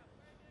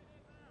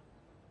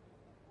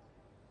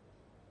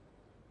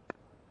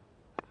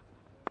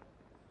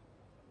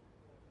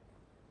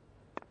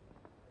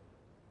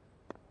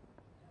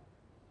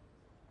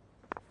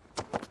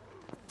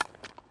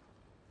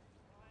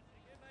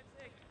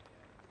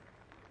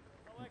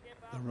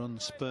 The run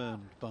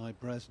spurned by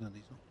Bresnan.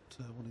 He's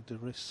not wanting to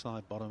risk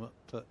side bottom up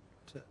at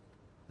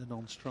the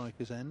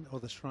non-striker's end or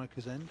the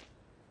striker's end.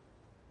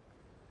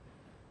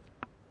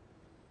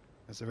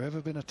 Has there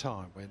ever been a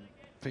time when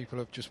people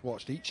have just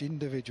watched each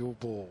individual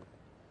ball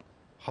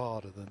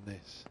harder than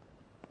this?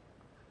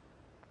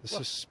 The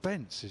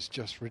suspense is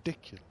just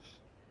ridiculous.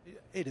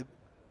 It'd be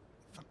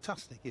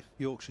fantastic if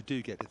Yorkshire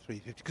do get to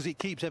 350 because it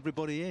keeps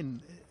everybody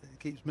in. It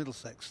keeps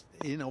Middlesex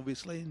in,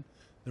 obviously, in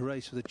the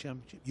race for the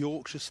championship.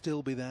 Yorkshire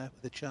still be there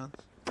with a chance.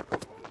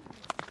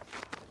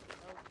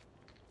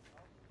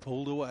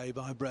 Pulled away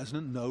by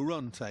Bresnan. No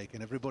run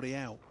taken. Everybody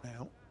out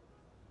now.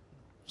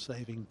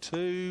 Saving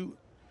 2.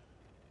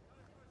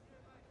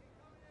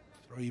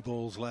 3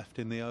 balls left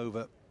in the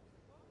over.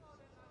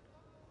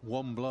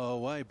 1 blow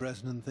away.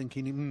 Bresnan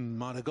thinking he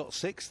might have got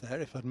 6 there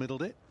if I'd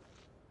middled it.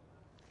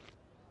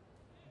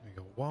 We've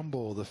got 1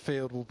 ball. The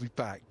field will be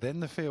back. Then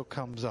the field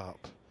comes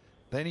up.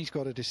 Then he's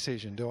got a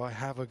decision. Do I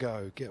have a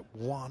go? Get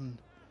 1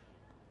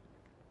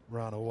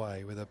 run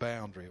away with a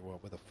boundary or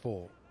with a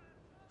 4.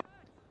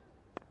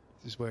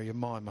 This is where your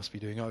mind must be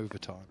doing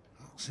overtime.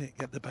 That's it.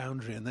 Get the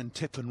boundary and then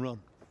tip and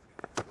run.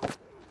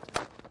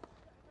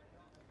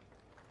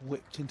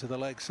 Whipped into the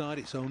leg side.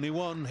 It's only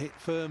 1. Hit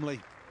firmly.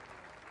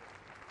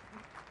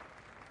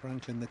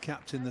 Franklin, the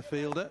captain, the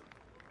fielder.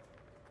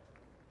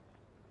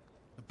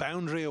 A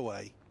boundary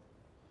away.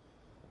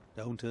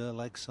 Don't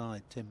leg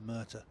side, Tim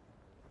Murtagh.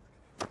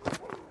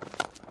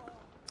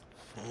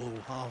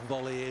 Full half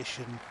volley-ish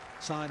and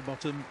side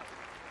bottom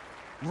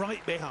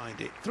right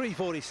behind it.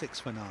 3:46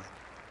 for 9.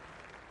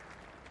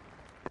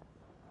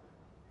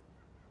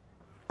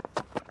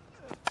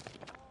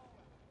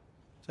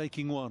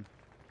 Taking 1.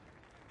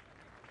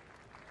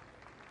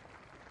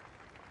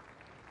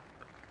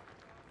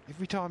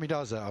 Every time he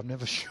does that, I'm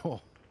never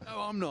sure. No,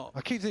 I'm not.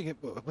 I keep thinking,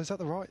 was that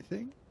the right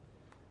thing?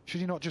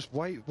 Should he not just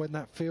wait when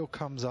that field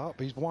comes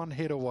up? He's 1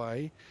 hit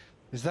away.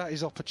 Is that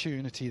his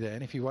opportunity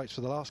then, if he waits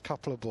for the last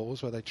couple of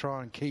balls where they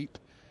try and keep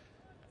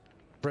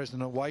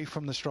Bresnan away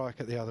from the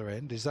strike at the other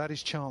end? Is that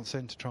his chance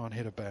then to try and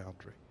hit a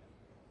boundary?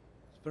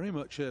 It's very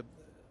much, in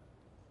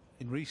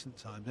recent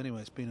times anyway,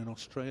 it's been an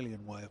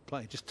Australian way of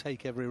play. Just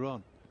take every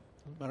run.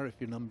 Doesn't matter if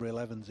your number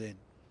 11's in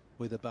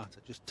with a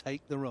batter. Just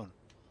take the run.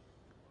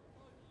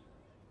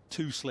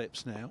 2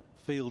 slips now.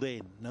 Field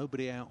in.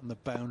 Nobody out on the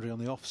boundary on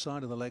the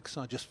offside of the leg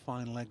side. Just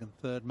fine leg and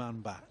 3rd man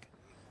back.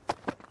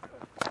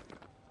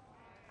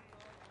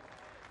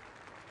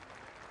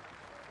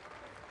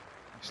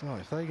 It's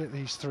like if they get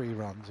these 3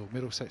 runs or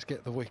Middlesex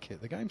get the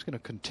wicket, the game's going to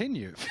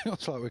continue. It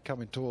feels like we're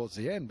coming towards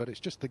the end, but it's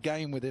just the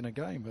game within a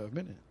game at a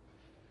minute.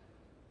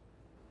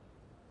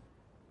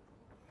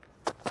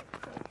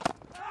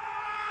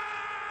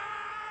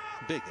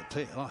 Big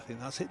appeal. I think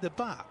that's hit the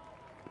bat.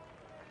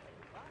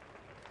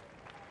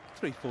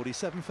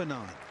 347 for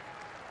 9.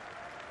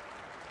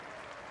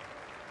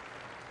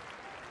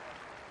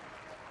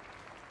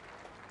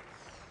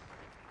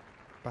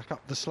 Back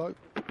up the slope.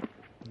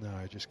 No,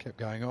 just kept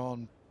going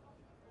on.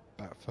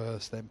 Bat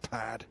first, then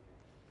pad.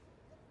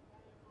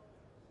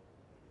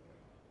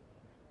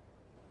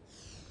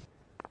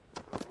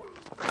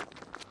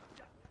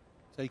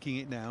 Taking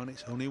it now, and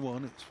it's only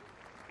one. It's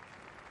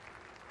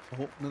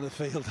Faulkner the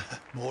fielder.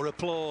 More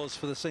applause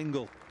for the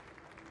single.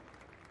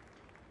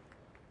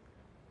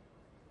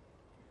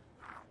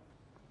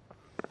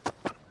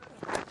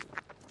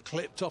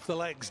 Clipped off the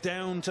legs,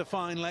 down to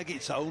fine leg.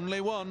 It's only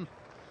one,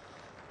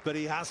 but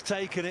he has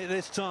taken it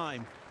this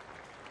time.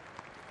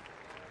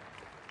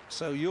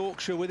 So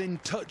Yorkshire within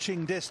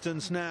touching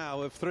distance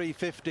now of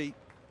 350.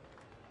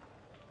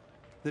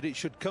 That it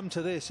should come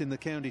to this in the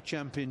county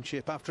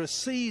championship after a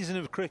season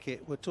of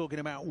cricket. We're talking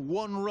about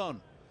 1 run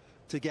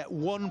to get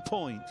 1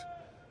 point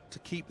to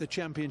keep the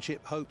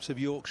championship hopes of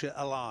Yorkshire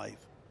alive.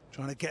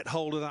 Trying to get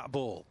hold of that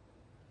ball.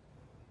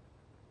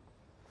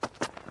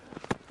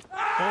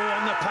 Oh,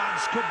 on the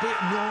pads, could be.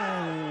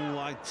 No,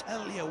 I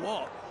tell you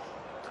what.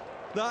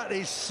 That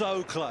is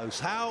so close.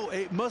 How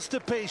it must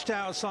have pitched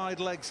outside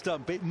leg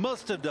stump. It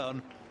must have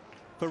done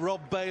for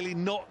Rob Bailey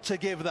not to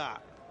give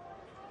that.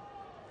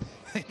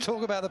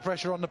 Talk about the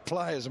pressure on the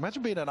players.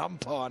 Imagine being an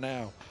umpire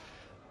now.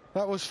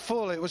 That was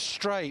full. It was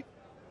straight.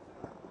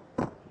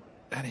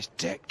 And it's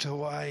decked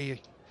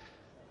away.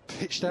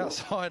 Pitched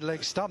outside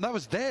leg stump. That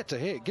was there to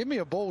hit. Give me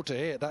a ball to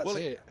hit. That's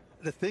it.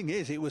 The thing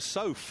is, it was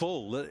so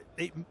full that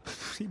it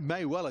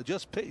may well have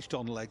just pitched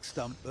on leg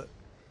stump, but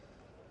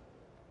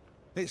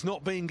it's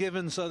not being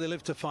given, so they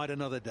live to fight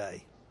another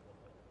day.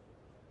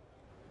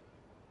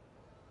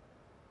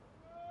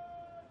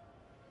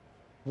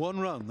 One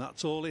run,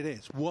 that's all it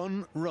is.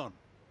 1 run.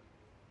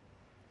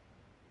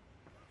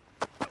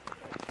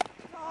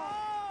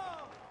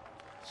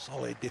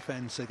 Solid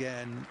defence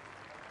again.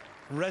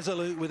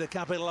 Resolute with a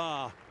capital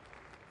R.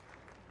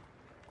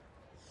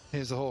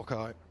 Here's the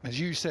Hawkeye. As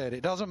you said,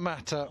 it doesn't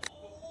matter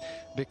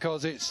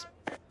because it's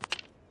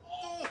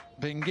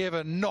been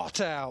given, not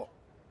out.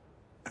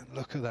 And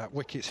look at that,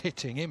 wickets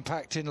hitting,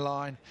 impact in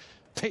line,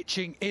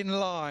 pitching in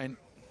line.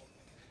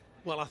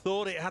 Well, I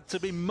thought it had to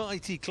be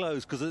mighty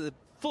close because of the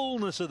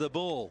fullness of the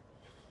ball.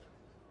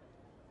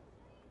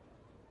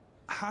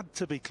 Had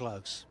to be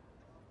close.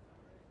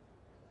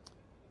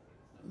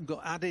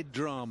 Got added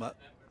drama.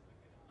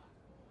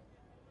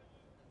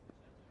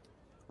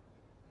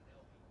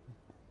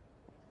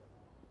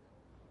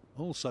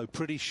 Also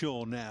pretty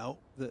sure now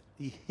that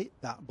he hit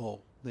that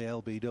ball, the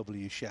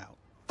LBW shout.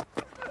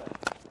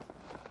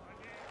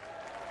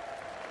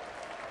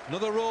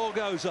 Another roar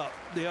goes up.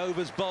 The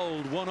over's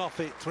bowled, 1 off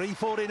it.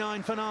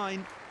 349 for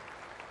 9.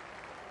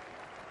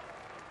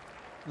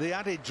 The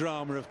added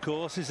drama, of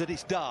course, is that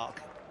it's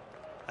dark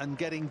and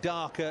getting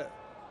darker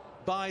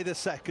by the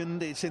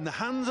second. It's in the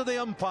hands of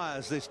the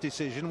umpires, this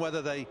decision,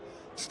 whether they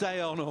stay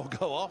on or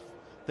go off.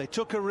 They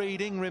took a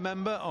reading,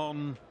 remember,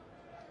 on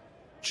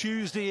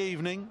Tuesday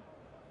evening.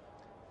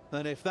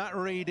 And if that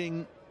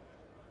reading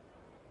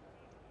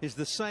is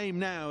the same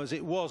now as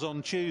it was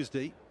on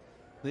Tuesday,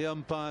 the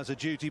umpires are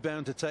duty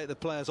bound to take the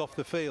players off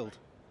the field.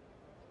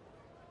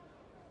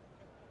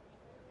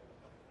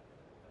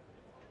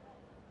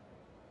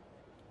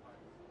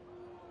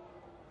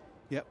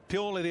 Yep,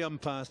 purely the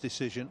umpire's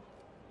decision.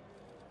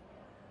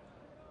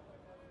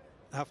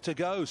 Have to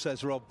go,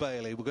 says Rob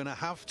Bailey. We're going to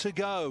have to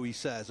go, he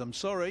says. I'm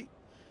sorry.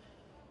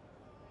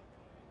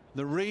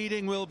 The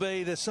reading will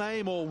be the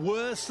same or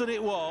worse than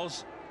it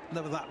was.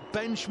 That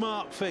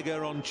benchmark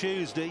figure on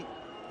Tuesday.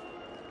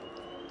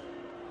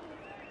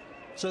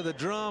 So the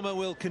drama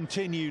will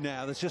continue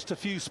now. There's just a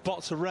few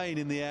spots of rain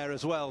in the air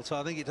as well, so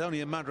I think it's only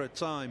a matter of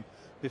time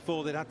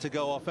before they'd have to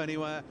go off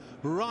anywhere.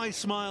 Wry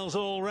smiles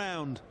all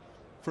round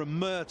from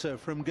Murtagh,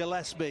 from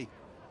Gillespie.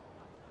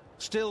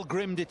 Still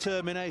grim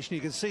determination.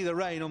 You can see the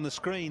rain on the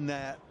screen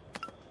there.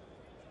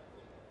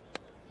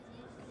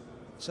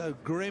 So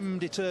grim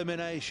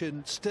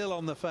determination still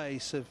on the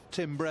face of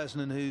Tim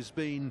Bresnan, who's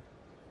been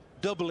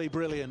doubly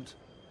brilliant.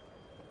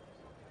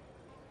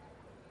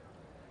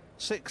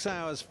 6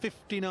 hours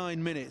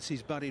 59 minutes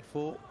he's batted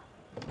for.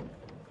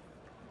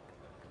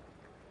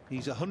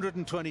 He's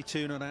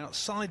 122 not out.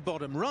 Side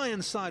bottom, Ryan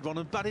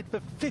Sidebottom batted for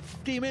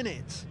 50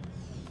 minutes.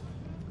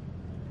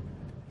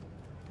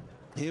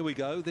 Here we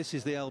go. This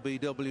is the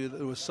LBW that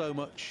there was so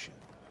much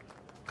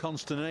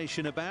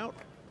consternation about.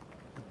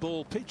 The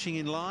ball pitching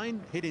in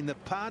line, hitting the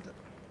pad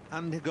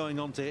and going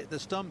on to hit the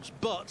stumps,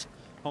 but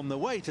on the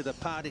way to the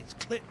pad it's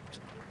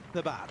clipped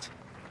the bat.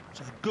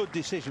 It's a good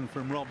decision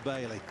from Rob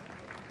Bailey.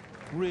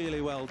 Really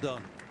well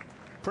done.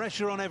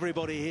 Pressure on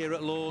everybody here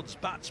at Lord's.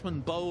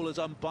 Batsmen, bowlers,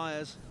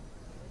 umpires.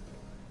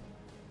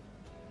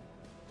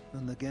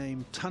 And the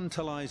game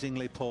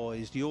tantalisingly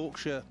poised.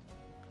 Yorkshire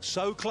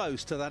so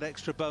close to that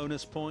extra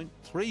bonus point.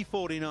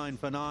 3:49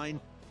 for 9.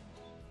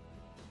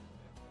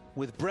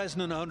 With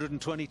Bresnan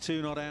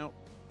 122 not out.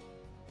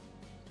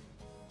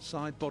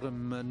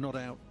 Sidebottom not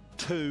out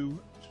 2.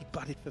 Just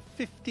batted for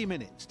 50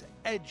 minutes to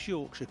edge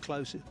Yorkshire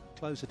closer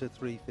to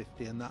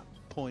 350 and that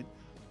point.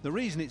 The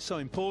reason it's so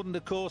important,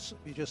 of course, if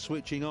you're just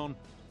switching on,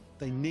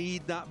 they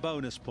need that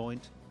bonus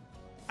point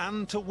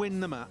and to win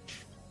the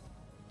match,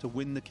 to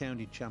win the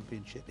county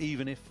championship,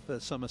 even if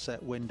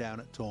Somerset win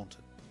down at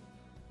Taunton.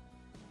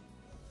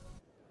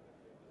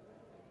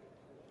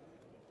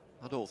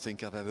 I don't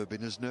think I've ever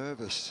been as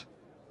nervous.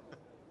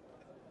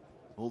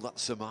 All that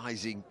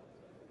surmising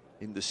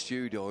in the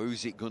studio,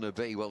 who's it going to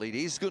be? Well, it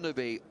is going to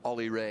be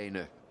Ollie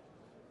Rayner.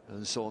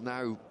 And so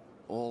now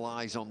all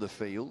eyes on the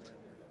field.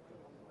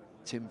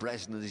 Tim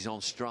Bresnan is on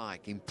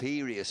strike.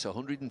 Imperious,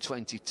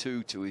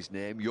 122 to his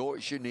name.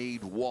 Yorkshire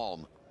need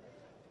 1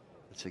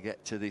 to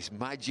get to this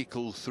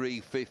magical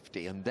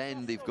 350, and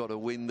then they've got to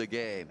win the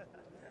game.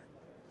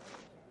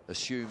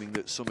 Assuming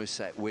that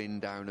Somerset win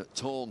down at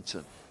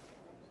Taunton.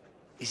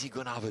 Is he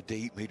going to have a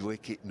deep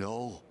mid-wicket?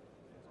 No.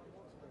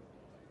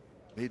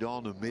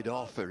 Mid-on and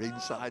mid-off are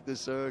inside the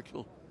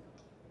circle.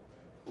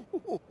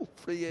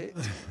 Free hit.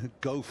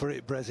 Go for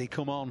it, Brezzy,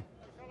 come on.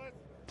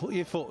 Put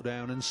your foot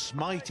down and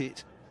smite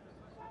it.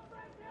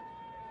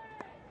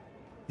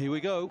 Here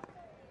we go.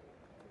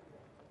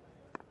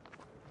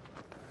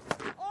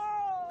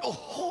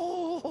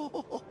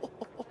 Oh.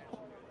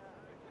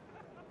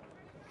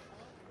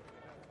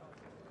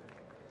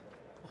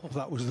 Oh,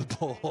 that was the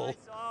ball.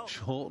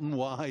 Short and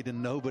wide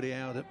and nobody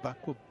out at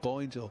backward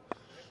point. Or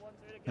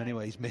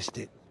anyway, he's missed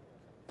it.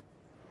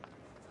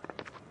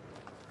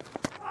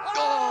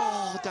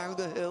 Oh, down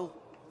the hill,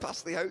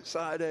 past the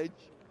outside edge.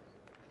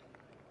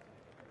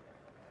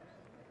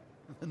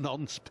 A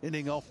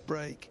non-spinning off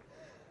break.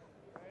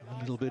 A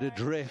little bit of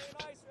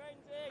drift.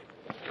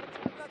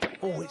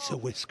 Oh, it's a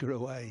whisker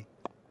away.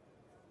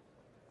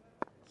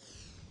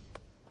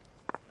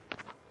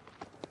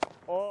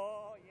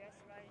 Oh, yes,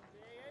 Randy,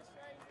 yes,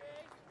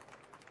 Randy.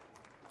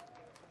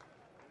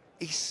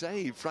 He's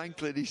saying,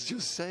 Franklin, he's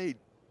just saying,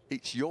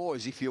 it's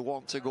yours if you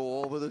want to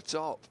go over the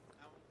top.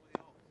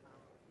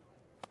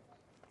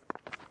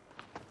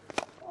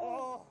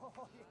 Oh,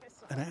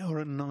 yes. An hour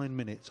and 9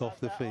 minutes off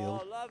the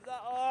field. Oh, love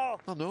that. Oh.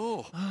 I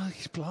know.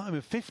 He's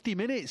blimey, 50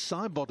 minutes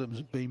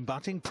Sidebottom's been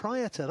batting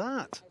prior to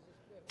that.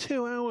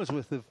 2 hours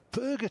worth of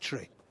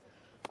purgatory.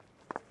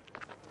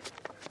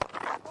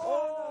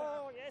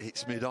 Oh, yes,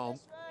 It's Range, mid-on.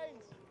 yes,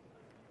 Range.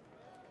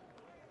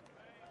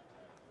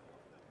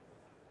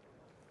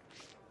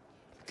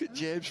 Look at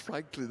James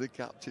Franklin, the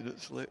captain at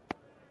slip.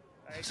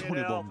 Very There's good,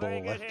 only Al, one ball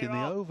very good left here, in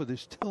the Al. over. They've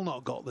still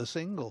not got the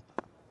single.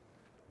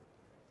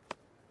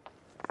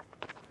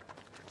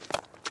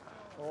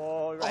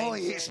 Oh, Oh,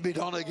 Range, it's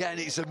mid-on again.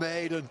 It's a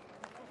maiden.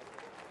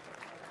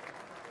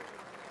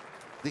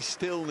 They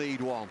still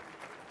need 1.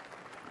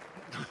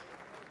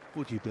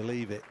 Would you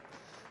believe it?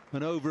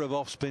 An over of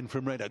off-spin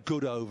from Red, a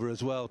good over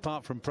as well,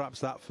 apart from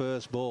perhaps that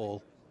first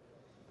ball.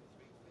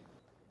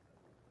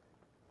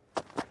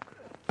 Pitched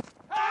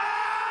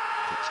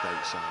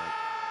outside.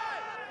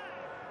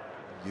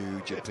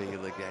 Huge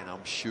appeal again.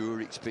 I'm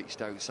sure it's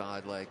pitched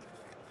outside leg.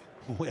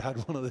 We had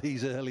one of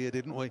these earlier,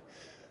 didn't we?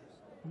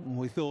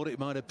 We thought it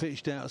might have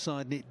pitched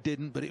outside and it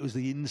didn't, but it was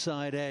the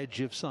inside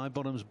edge of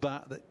Sidebottom's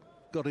bat that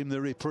got him the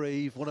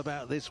reprieve. What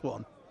about this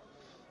one?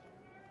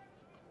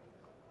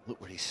 Look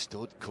where he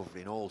stood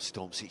covering all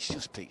stumps. It's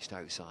just pitched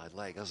outside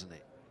leg, hasn't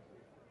it?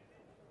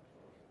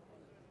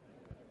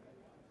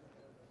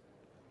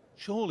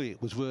 Surely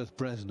it was worth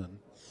Bresnan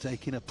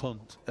taking a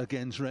punt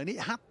against Rain. It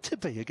had to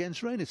be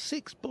against Rain.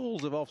 6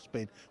 balls of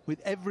off-spin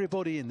with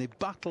everybody in. They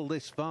battled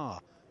this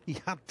far. He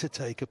had to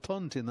take a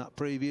punt in that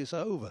previous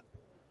over.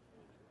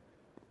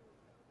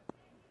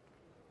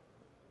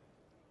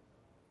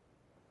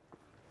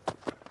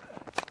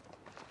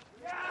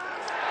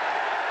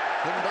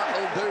 And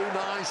that'll do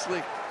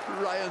nicely.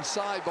 Ryan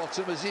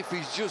Sidebottom as if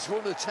he's just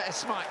won a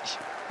test match.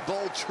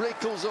 Ball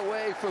trickles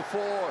away for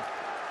 4.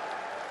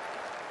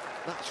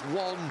 That's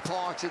one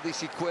part of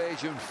this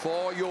equation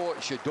for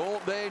Yorkshire.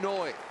 Don't they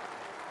know it?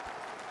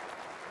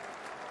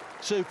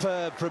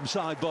 Superb from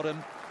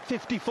Sidebottom.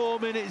 54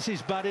 minutes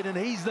he's batted and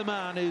he's the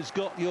man who's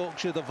got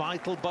Yorkshire the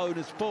vital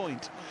bonus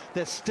point.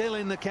 They're still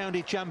in the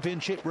county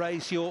championship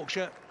race,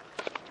 Yorkshire,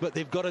 but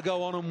they've got to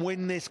go on and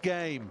win this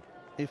game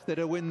if they're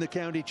to win the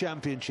county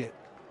championship.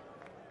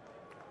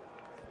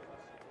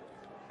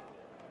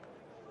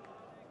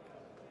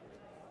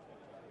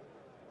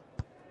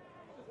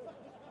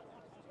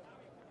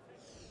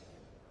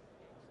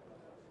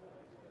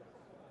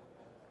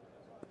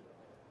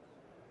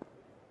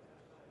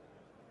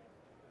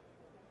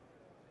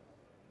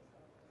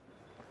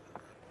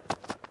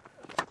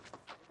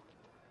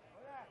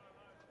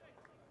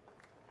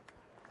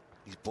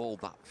 He's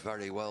bowled that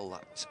very well,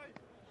 that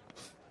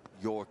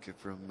Yorker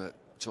from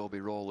Toby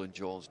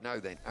Rowland-Jones. Now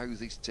then, how's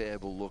this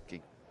table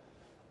looking?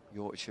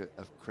 Yorkshire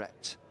have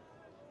crept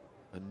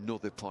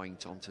another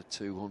point onto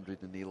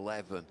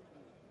 211.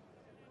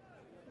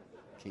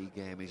 Key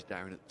game is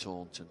down at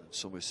Taunton, and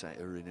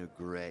Somerset are in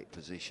a great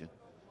position.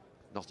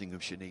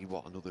 Nottinghamshire need,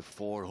 what, another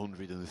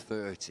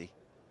 430,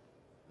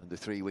 and the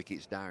 3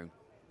 wickets down.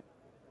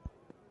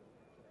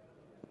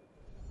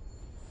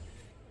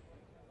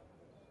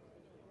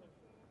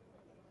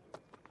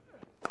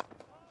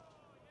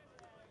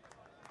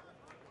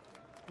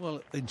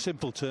 Well, in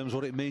simple terms,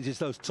 what it means is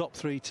those top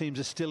 3 teams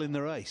are still in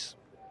the race.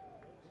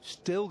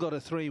 Still got a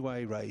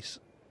 3-way race,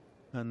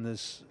 and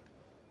there's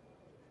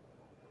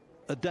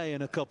a day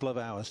and a couple of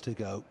hours to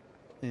go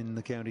in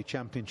the county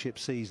championship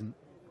season.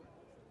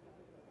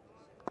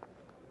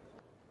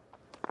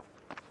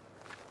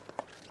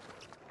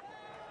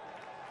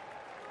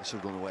 This will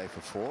run away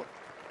for 4.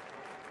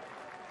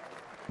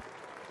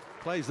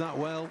 Plays that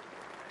well.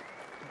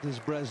 Does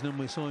Bresnan.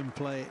 We saw him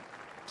play it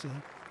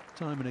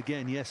time and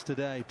again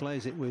yesterday.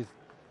 Plays it with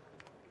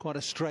quite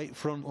a straight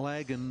front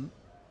leg and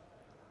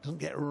doesn't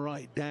get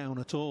right down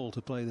at all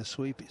to play the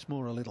sweep. It's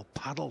more a little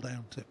paddle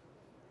down to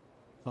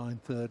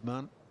find third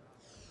man.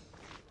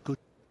 Good.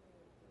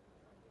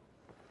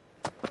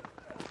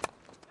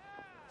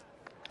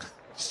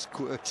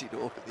 Squirted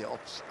over the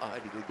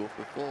offside. It'll go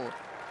for 4.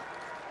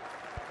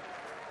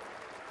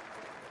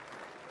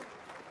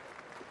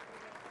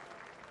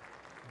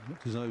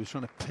 Looked as though he was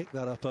trying to pick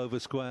that up over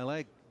square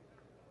leg.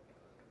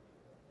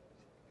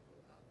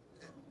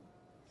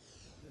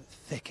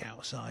 Thick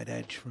outside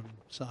edge from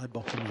side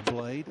bottom's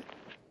blade.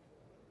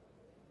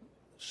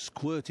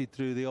 Squirted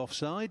through the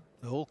offside.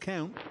 They all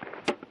count.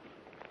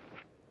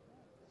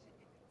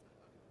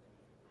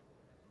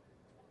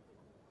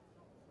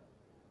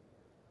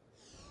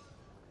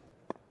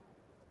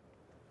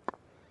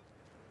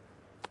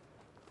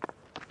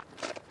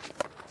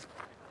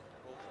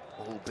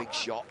 Oh, big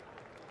shot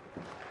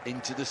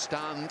into the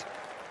stand.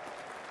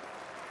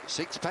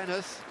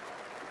 Sixpenneth.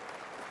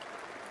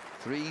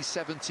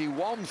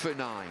 371 for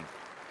 9.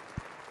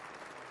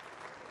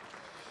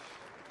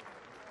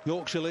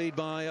 Yorkshire lead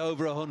by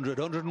over 100,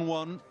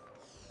 101.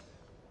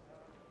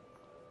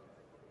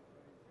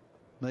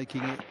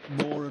 Making it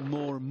more and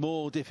more and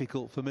more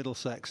difficult for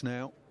Middlesex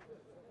now.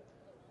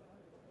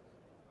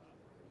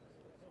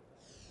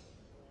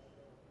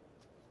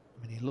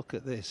 I mean, you look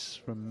at this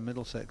from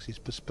Middlesex's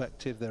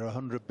perspective, they're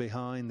 100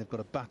 behind, they've got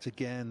to bat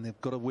again, they've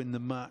got to win the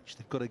match,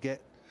 they've got to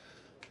get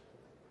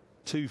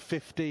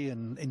 250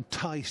 and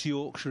entice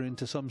Yorkshire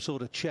into some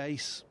sort of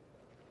chase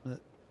at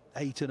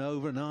 8 and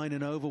over, 9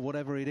 and over,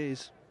 whatever it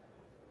is.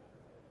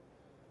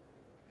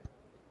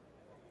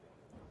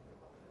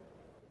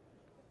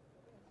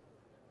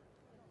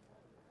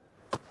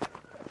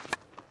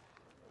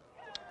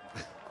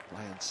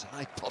 Lion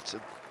side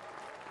bottom.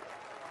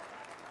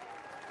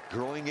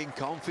 Growing in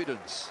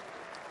confidence.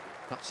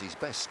 That's his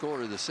best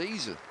score of the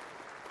season.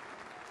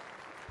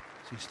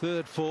 It's his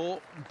third 4,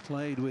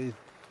 played with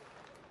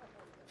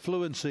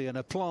fluency and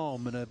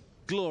aplomb and a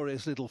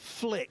glorious little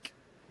flick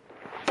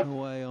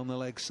away on the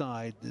leg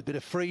side. There's a bit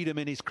of freedom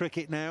in his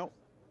cricket now.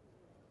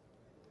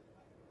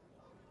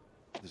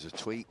 There's a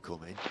tweet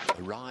coming.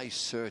 Arise,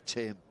 Sir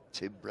Tim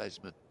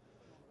Bresnan.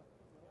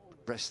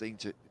 Best thing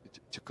to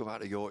come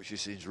out of Yorkshire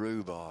since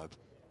rhubarb.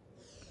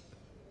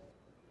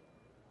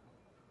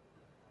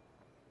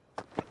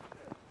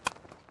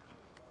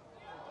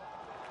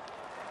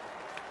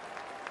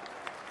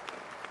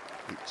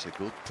 It's a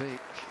good pitch.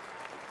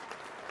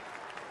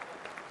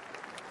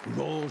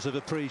 Roars of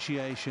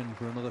appreciation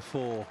for another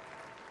 4.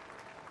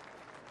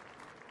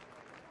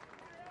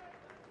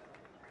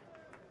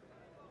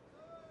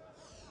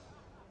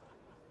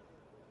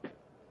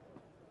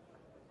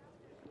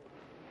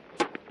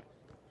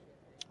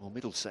 Well,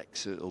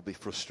 Middlesex will be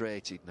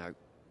frustrated now.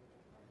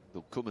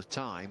 There'll come a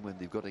time when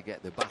they've got to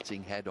get the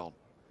batting head on.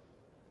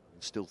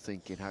 And still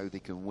thinking how they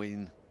can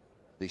win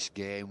this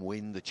game,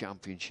 win the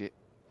championship.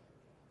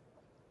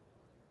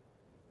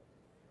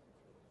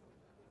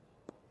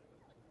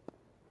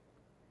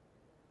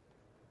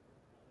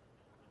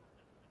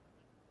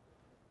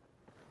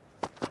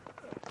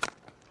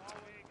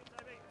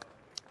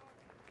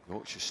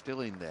 Yorkshire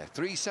still in there.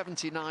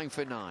 379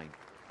 for 9.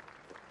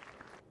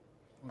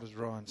 What does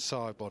Ryan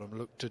Sidebottom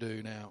look to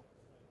do now?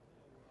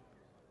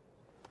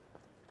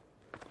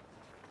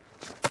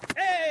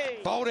 Hey!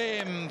 Bowled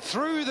him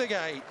through the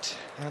gate,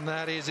 and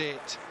that is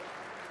it.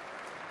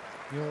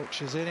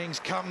 Yorkshire's innings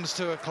comes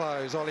to a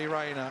close. Ollie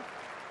Rayner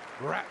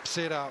wraps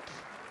it up,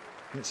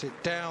 gets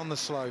it down the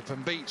slope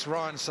and beats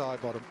Ryan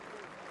Sidebottom.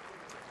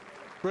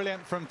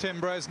 Brilliant from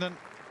Tim Bresnan.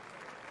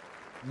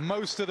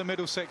 Most of the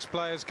Middlesex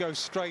players go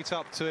straight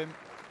up to him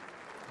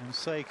and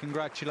say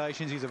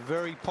congratulations. He's a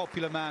very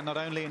popular man, not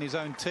only in his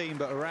own team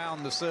but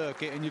around the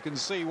circuit, and you can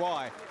see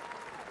why.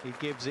 He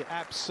gives it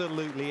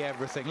absolutely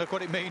everything. Look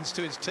what it means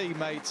to his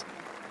teammates.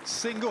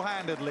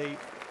 Single-handedly,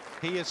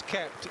 he has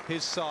kept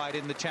his side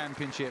in the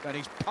championship, and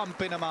he's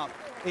pumping them up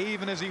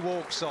even as he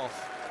walks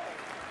off.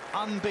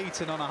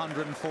 Unbeaten on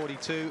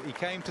 142. He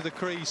came to the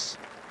crease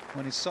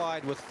when his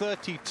side were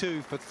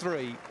 32 for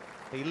 3.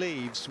 He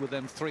leaves with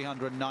them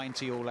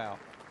 390 all out.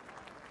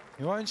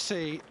 You won't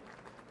see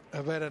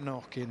a better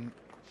knock in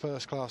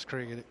first-class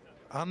cricket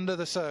under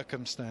the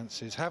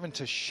circumstances, having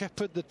to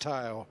shepherd the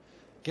tail,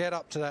 get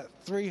up to that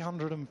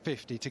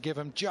 350 to give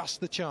them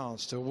just the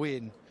chance to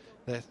win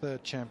their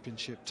third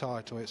championship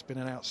title. It's been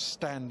an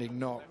outstanding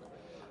knock.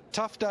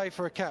 Tough day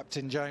for a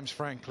captain, James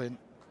Franklin.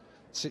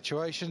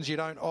 Situations you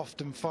don't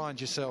often find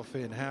yourself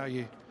in. How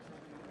you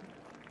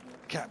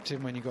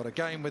captain when you've got a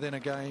game within a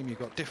game, you've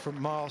got different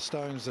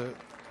milestones that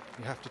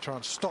you have to try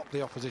and stop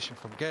the opposition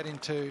from getting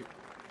to.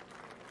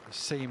 The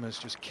seamers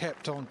just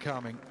kept on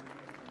coming.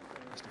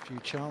 Just a few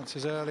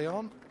chances early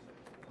on.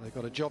 They've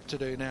got a job to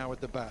do now with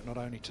the bat, not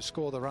only to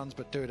score the runs,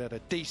 but do it at a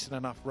decent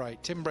enough rate.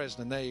 Tim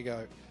Bresnan, there you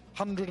go.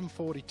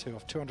 142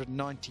 off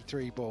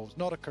 293 balls.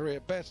 Not a career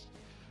best,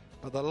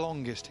 but the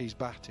longest he's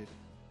batted.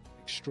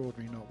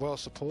 Extraordinary knock. Well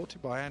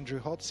supported by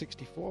Andrew Hodd,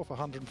 64 off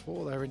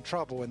 104. They're in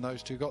trouble when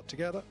those two got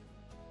together.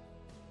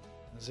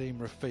 Nazim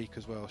Rafiq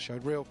as well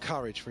showed real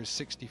courage for his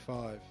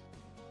 65.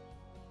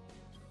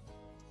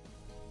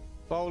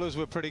 Bowlers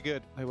were pretty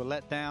good. They were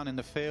let down in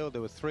the field.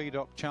 There were 3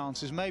 dot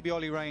chances. Maybe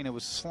Ollie Rayner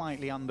was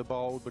slightly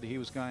under-bowled, but he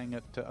was going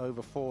at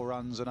over 4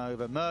 runs and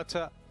over.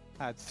 Murtagh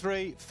had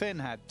 3. Finn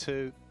had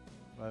 2.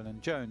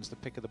 Roland Jones, the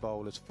pick of the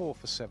bowlers, 4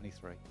 for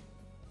 73.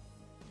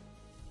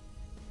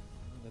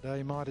 The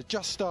day might have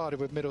just started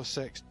with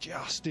Middlesex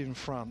just in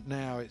front.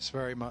 Now it's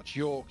very much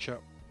Yorkshire,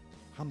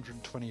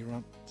 120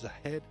 runs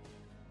ahead.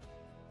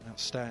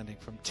 Outstanding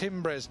from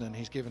Tim Bresnan.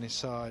 He's given his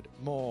side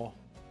more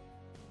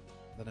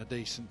than a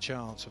decent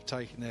chance of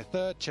taking their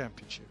third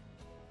championship.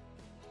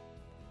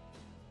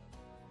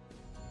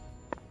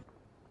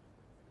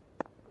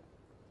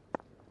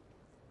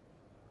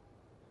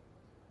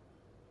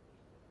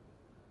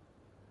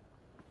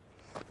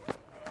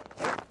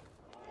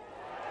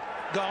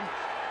 Gone,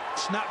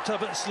 snapped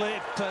up at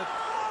slip, a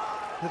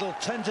little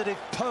tentative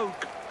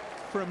poke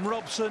from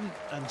Robson,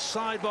 and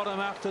side bottom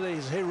after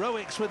his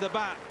heroics with the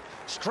bat.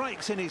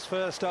 Strikes in his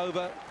first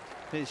over.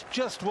 It's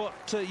just what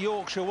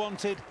Yorkshire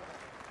wanted.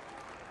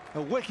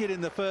 A wicket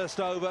in the first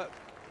over.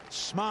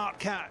 Smart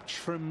catch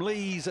from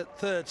Lees at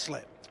third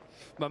slip.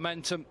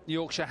 Momentum,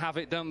 Yorkshire have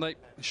it, don't they?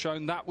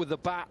 Shown that with the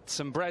bats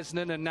and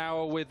Bresnan, and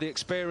now with the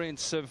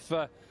experience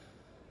of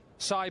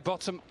side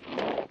bottom.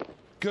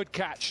 Good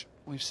catch.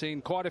 We've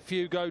seen quite a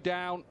few go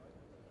down.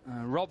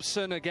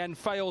 Robson again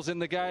fails in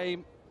the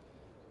game,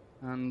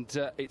 and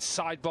it's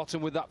side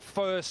bottom with that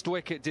first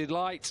wicket.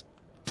 Delight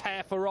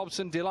pair for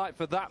Robson, delight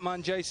for that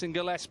man Jason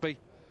Gillespie.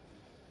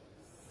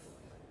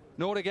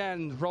 Nord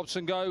again.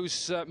 Robson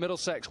goes.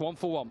 Middlesex 1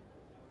 for 1.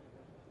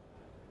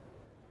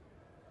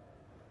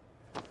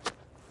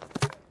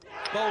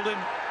 Bowled him.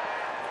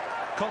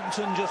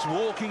 Compton just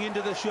walking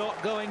into the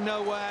shot, going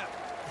nowhere.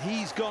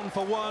 He's gone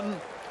for 1.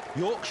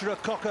 Yorkshire a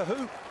cock a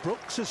hoop.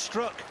 Brooks has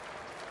struck.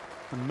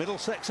 And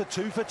Middlesex are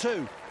 2 for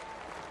 2.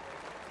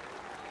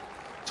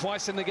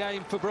 Twice in the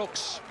game for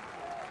Brooks.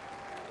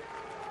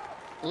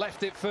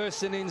 Left it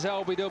first innings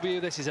LBW.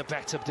 This is a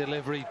better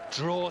delivery.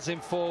 Draws him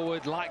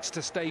forward. Likes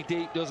to stay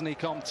deep, doesn't he,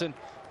 Compton?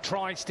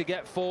 Tries to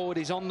get forward.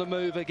 He's on the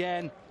move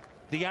again.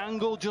 The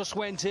angle just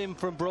went in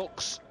from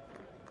Brooks.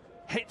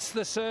 Hits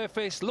the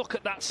surface. Look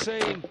at that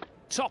seam.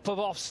 Top of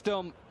off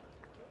stump.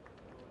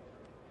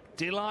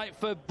 Delight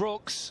for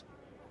Brooks.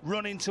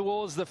 Running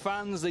towards the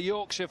fans, the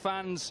Yorkshire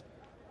fans.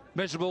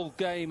 Miserable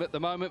game at the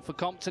moment for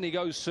Compton. He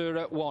goes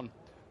to 1.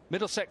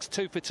 Middlesex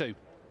 2 for 2.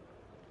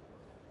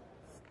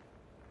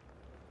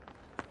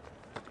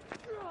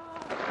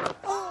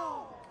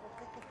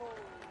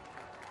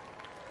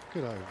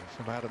 Good over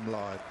from Adam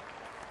Lyde.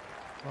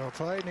 Well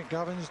played. Nick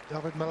Govins,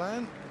 David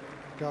Milan.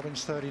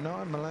 Govins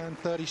 39, Milan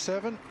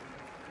 37.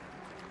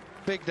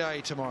 Big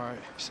day tomorrow.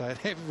 Say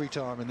it every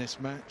time in this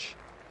match.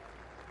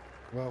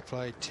 Well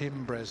played,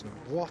 Tim Bresnan.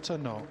 What a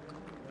knock.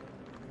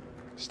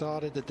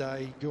 Started the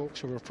day,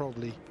 Yorkshire were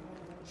probably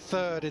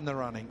third in the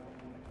running.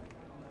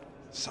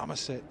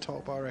 Somerset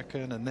top, I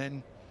reckon, and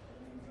then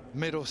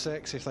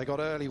Middlesex, if they got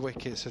early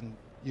wickets, and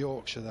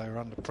Yorkshire, they were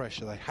under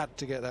pressure. They had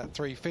to get that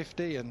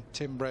 350, and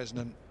Tim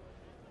Bresnan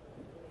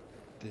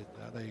did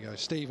that. There you go.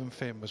 Stephen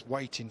Finn was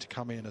waiting to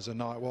come in as a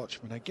night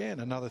watchman. Again,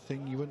 another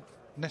thing you wouldn't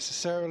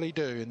necessarily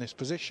do in this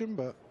position,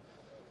 but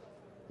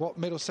what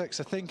Middlesex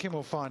are thinking,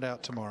 we'll find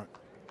out tomorrow.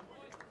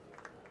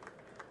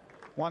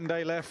 1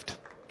 day left.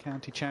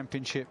 County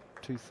Championship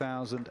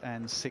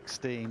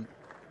 2016.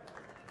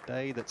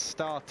 Day that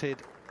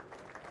started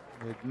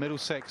with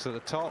Middlesex at the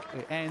top.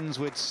 It ends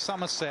with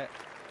Somerset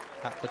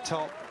at the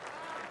top.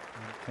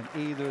 And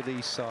can either of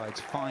these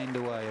sides find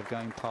a way of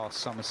going past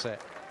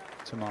Somerset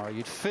tomorrow?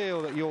 You'd feel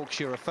that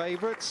Yorkshire are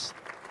favourites,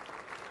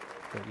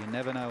 but you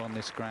never know on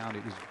this ground.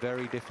 It was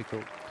very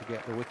difficult to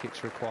get the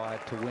wickets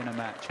required to win a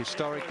match.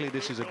 Historically,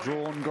 this is a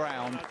drawn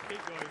ground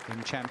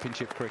in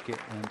Championship cricket,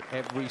 and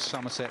every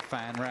Somerset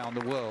fan round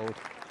the world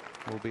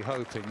will be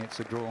hoping it's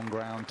a drawn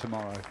ground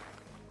tomorrow.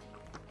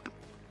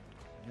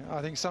 Yeah,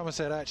 I think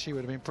Somerset actually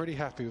would have been pretty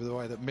happy with the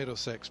way that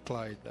Middlesex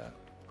played that.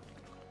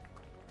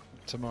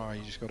 Tomorrow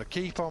you just got to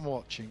keep on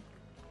watching.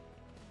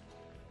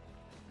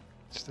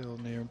 Still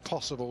near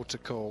impossible to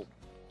call.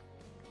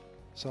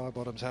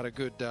 Sidebottom's had a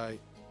good day.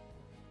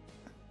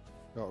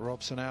 Got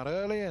Robson out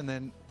early, and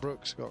then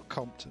Brooks got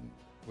Compton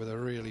with a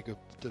really good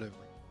delivery.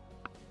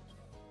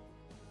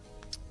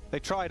 They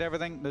tried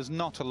everything. There's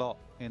not a lot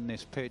in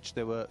this pitch.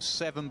 There were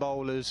 7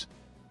 bowlers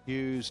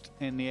used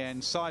in the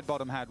end.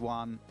 Sidebottom had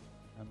 1,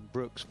 and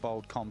Brooks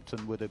bowled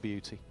Compton with a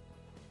beauty.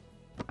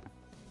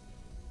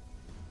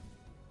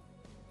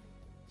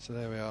 So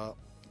there we are.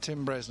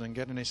 Tim Bresnan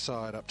getting his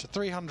side up to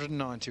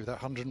 390 with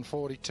that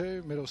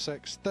 142.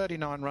 Middlesex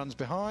 39 runs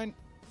behind.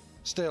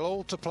 Still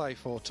all to play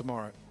for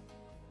tomorrow.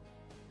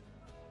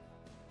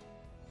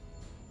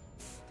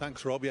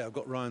 Thanks, Rob. Yeah, I've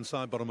got Ryan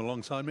Sidebottom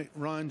alongside me.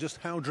 Ryan, just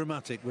how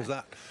dramatic was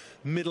that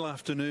middle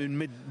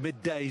afternoon,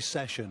 midday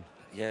session?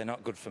 Yeah,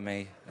 not good for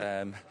me.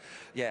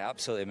 Yeah,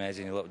 absolutely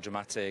amazing. It looked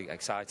dramatic,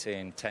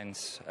 exciting,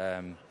 tense.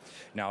 You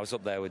know, I was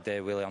up there with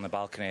Dave Willey on the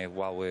balcony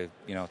while we're,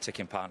 you know,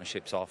 ticking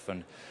partnerships off,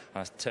 and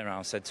I turned around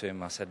and said to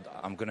him, I said,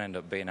 I'm going to end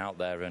up being out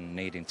there and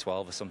needing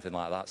 12 or something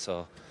like that.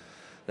 So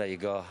there you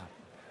go.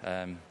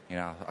 You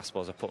know, I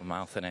suppose I put my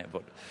mouth in it,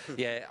 but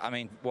yeah, I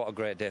mean, what a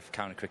great day for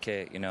county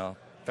cricket. You know,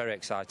 very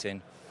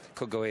exciting.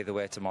 Could go either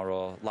way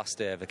tomorrow. Last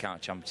day of the county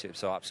championship,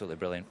 so absolutely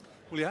brilliant.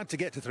 Well, you had to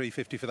get to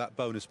 350 for that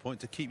bonus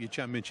point to keep your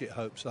championship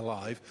hopes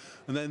alive,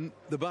 and then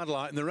the bad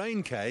light and the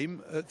rain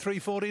came at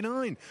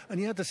 3:49, and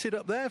you had to sit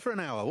up there for an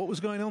hour. What was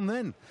going on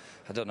then?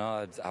 I don't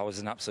know. I was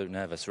an absolute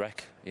nervous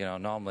wreck. You know,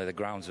 normally the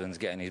groundsman's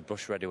getting his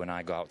brush ready when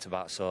I go out to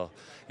bat, so,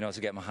 you know,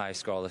 to get my highest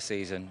score of the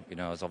season, you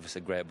know, is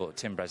obviously great. But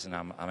Tim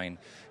Bresnan, I mean,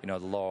 you know,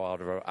 the law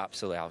order are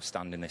absolutely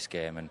outstanding this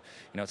game, and,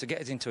 you know, to get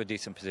us into a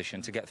decent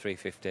position, to get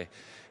 350,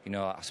 you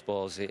know, I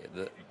suppose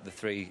the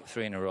three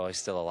in a row is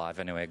still alive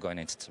anyway going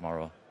into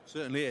tomorrow.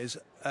 Certainly is.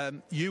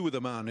 You were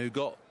the man who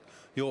got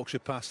Yorkshire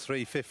past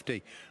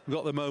 350. We've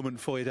got the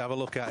moment for you to have a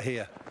look at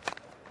here.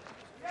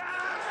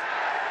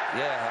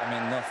 Yeah, I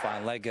mean, no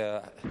fine leg.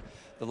 The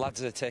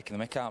lads are taking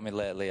the mick out of me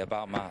lately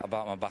about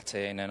my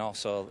batting, and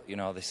also, you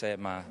know, they say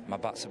my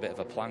bat's a bit of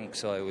a plank,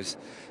 so it was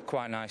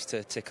quite nice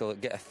to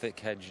get a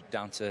thick edge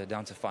down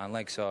to fine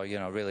leg. So, you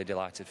know, really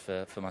delighted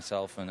for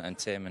myself and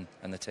Tim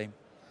and the team.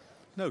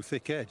 No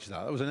thick edge,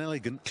 that was an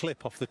elegant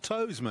clip off the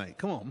toes, mate.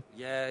 Come on.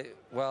 Yeah,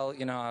 well,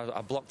 you know,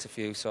 I blocked a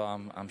few, so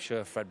I'm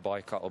sure Fred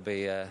Boycott will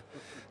be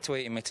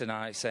tweeting me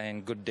tonight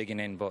saying good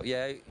digging in. But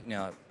yeah, you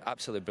know,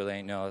 absolutely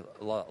brilliant. You know,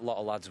 a lot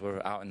of lads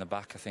were out in the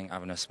back, I think,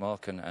 having a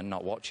smoke and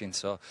not watching.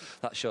 So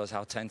that shows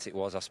how tense it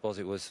was. I suppose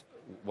it was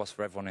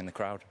for everyone in the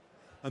crowd.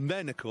 And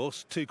then, of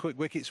course, 2 quick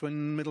wickets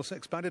when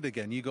Middlesex batted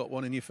again. You got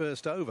one in your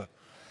first over.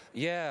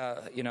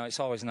 Yeah, you know,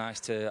 it's always nice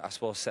to, I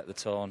suppose, set the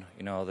tone.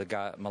 You know, the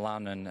guy,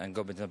 Milan and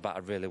Gubbington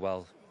batted really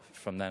well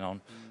from then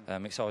on.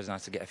 It's always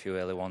nice to get a few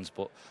early ones,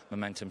 but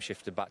momentum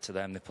shifted back to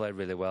them. They played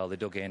really well, they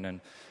dug in,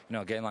 and, you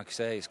know, again, like I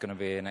say, it's going to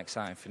be an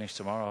exciting finish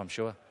tomorrow, I'm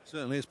sure.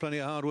 Certainly, there's plenty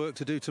of hard work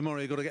to do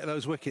tomorrow. You've got to get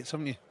those wickets,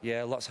 haven't you?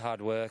 Yeah, lots of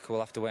hard work.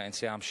 We'll have to wait and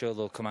see. I'm sure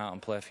they'll come out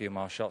and play a few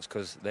more shots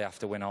because they have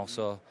to win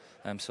also.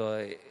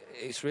 So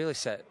it's really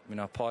set, you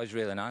know, poised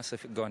really nicely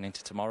for going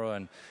into tomorrow,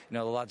 and, you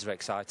know, the lads are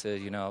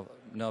excited. You know,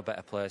 no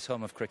better place,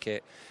 home of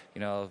cricket,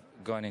 you know,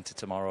 going into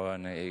tomorrow,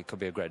 and it could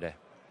be a great day.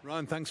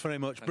 Ryan, thanks very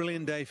much.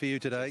 Brilliant day for you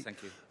today.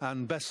 Thank you.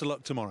 And best of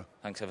luck tomorrow.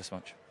 Thanks ever so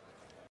much.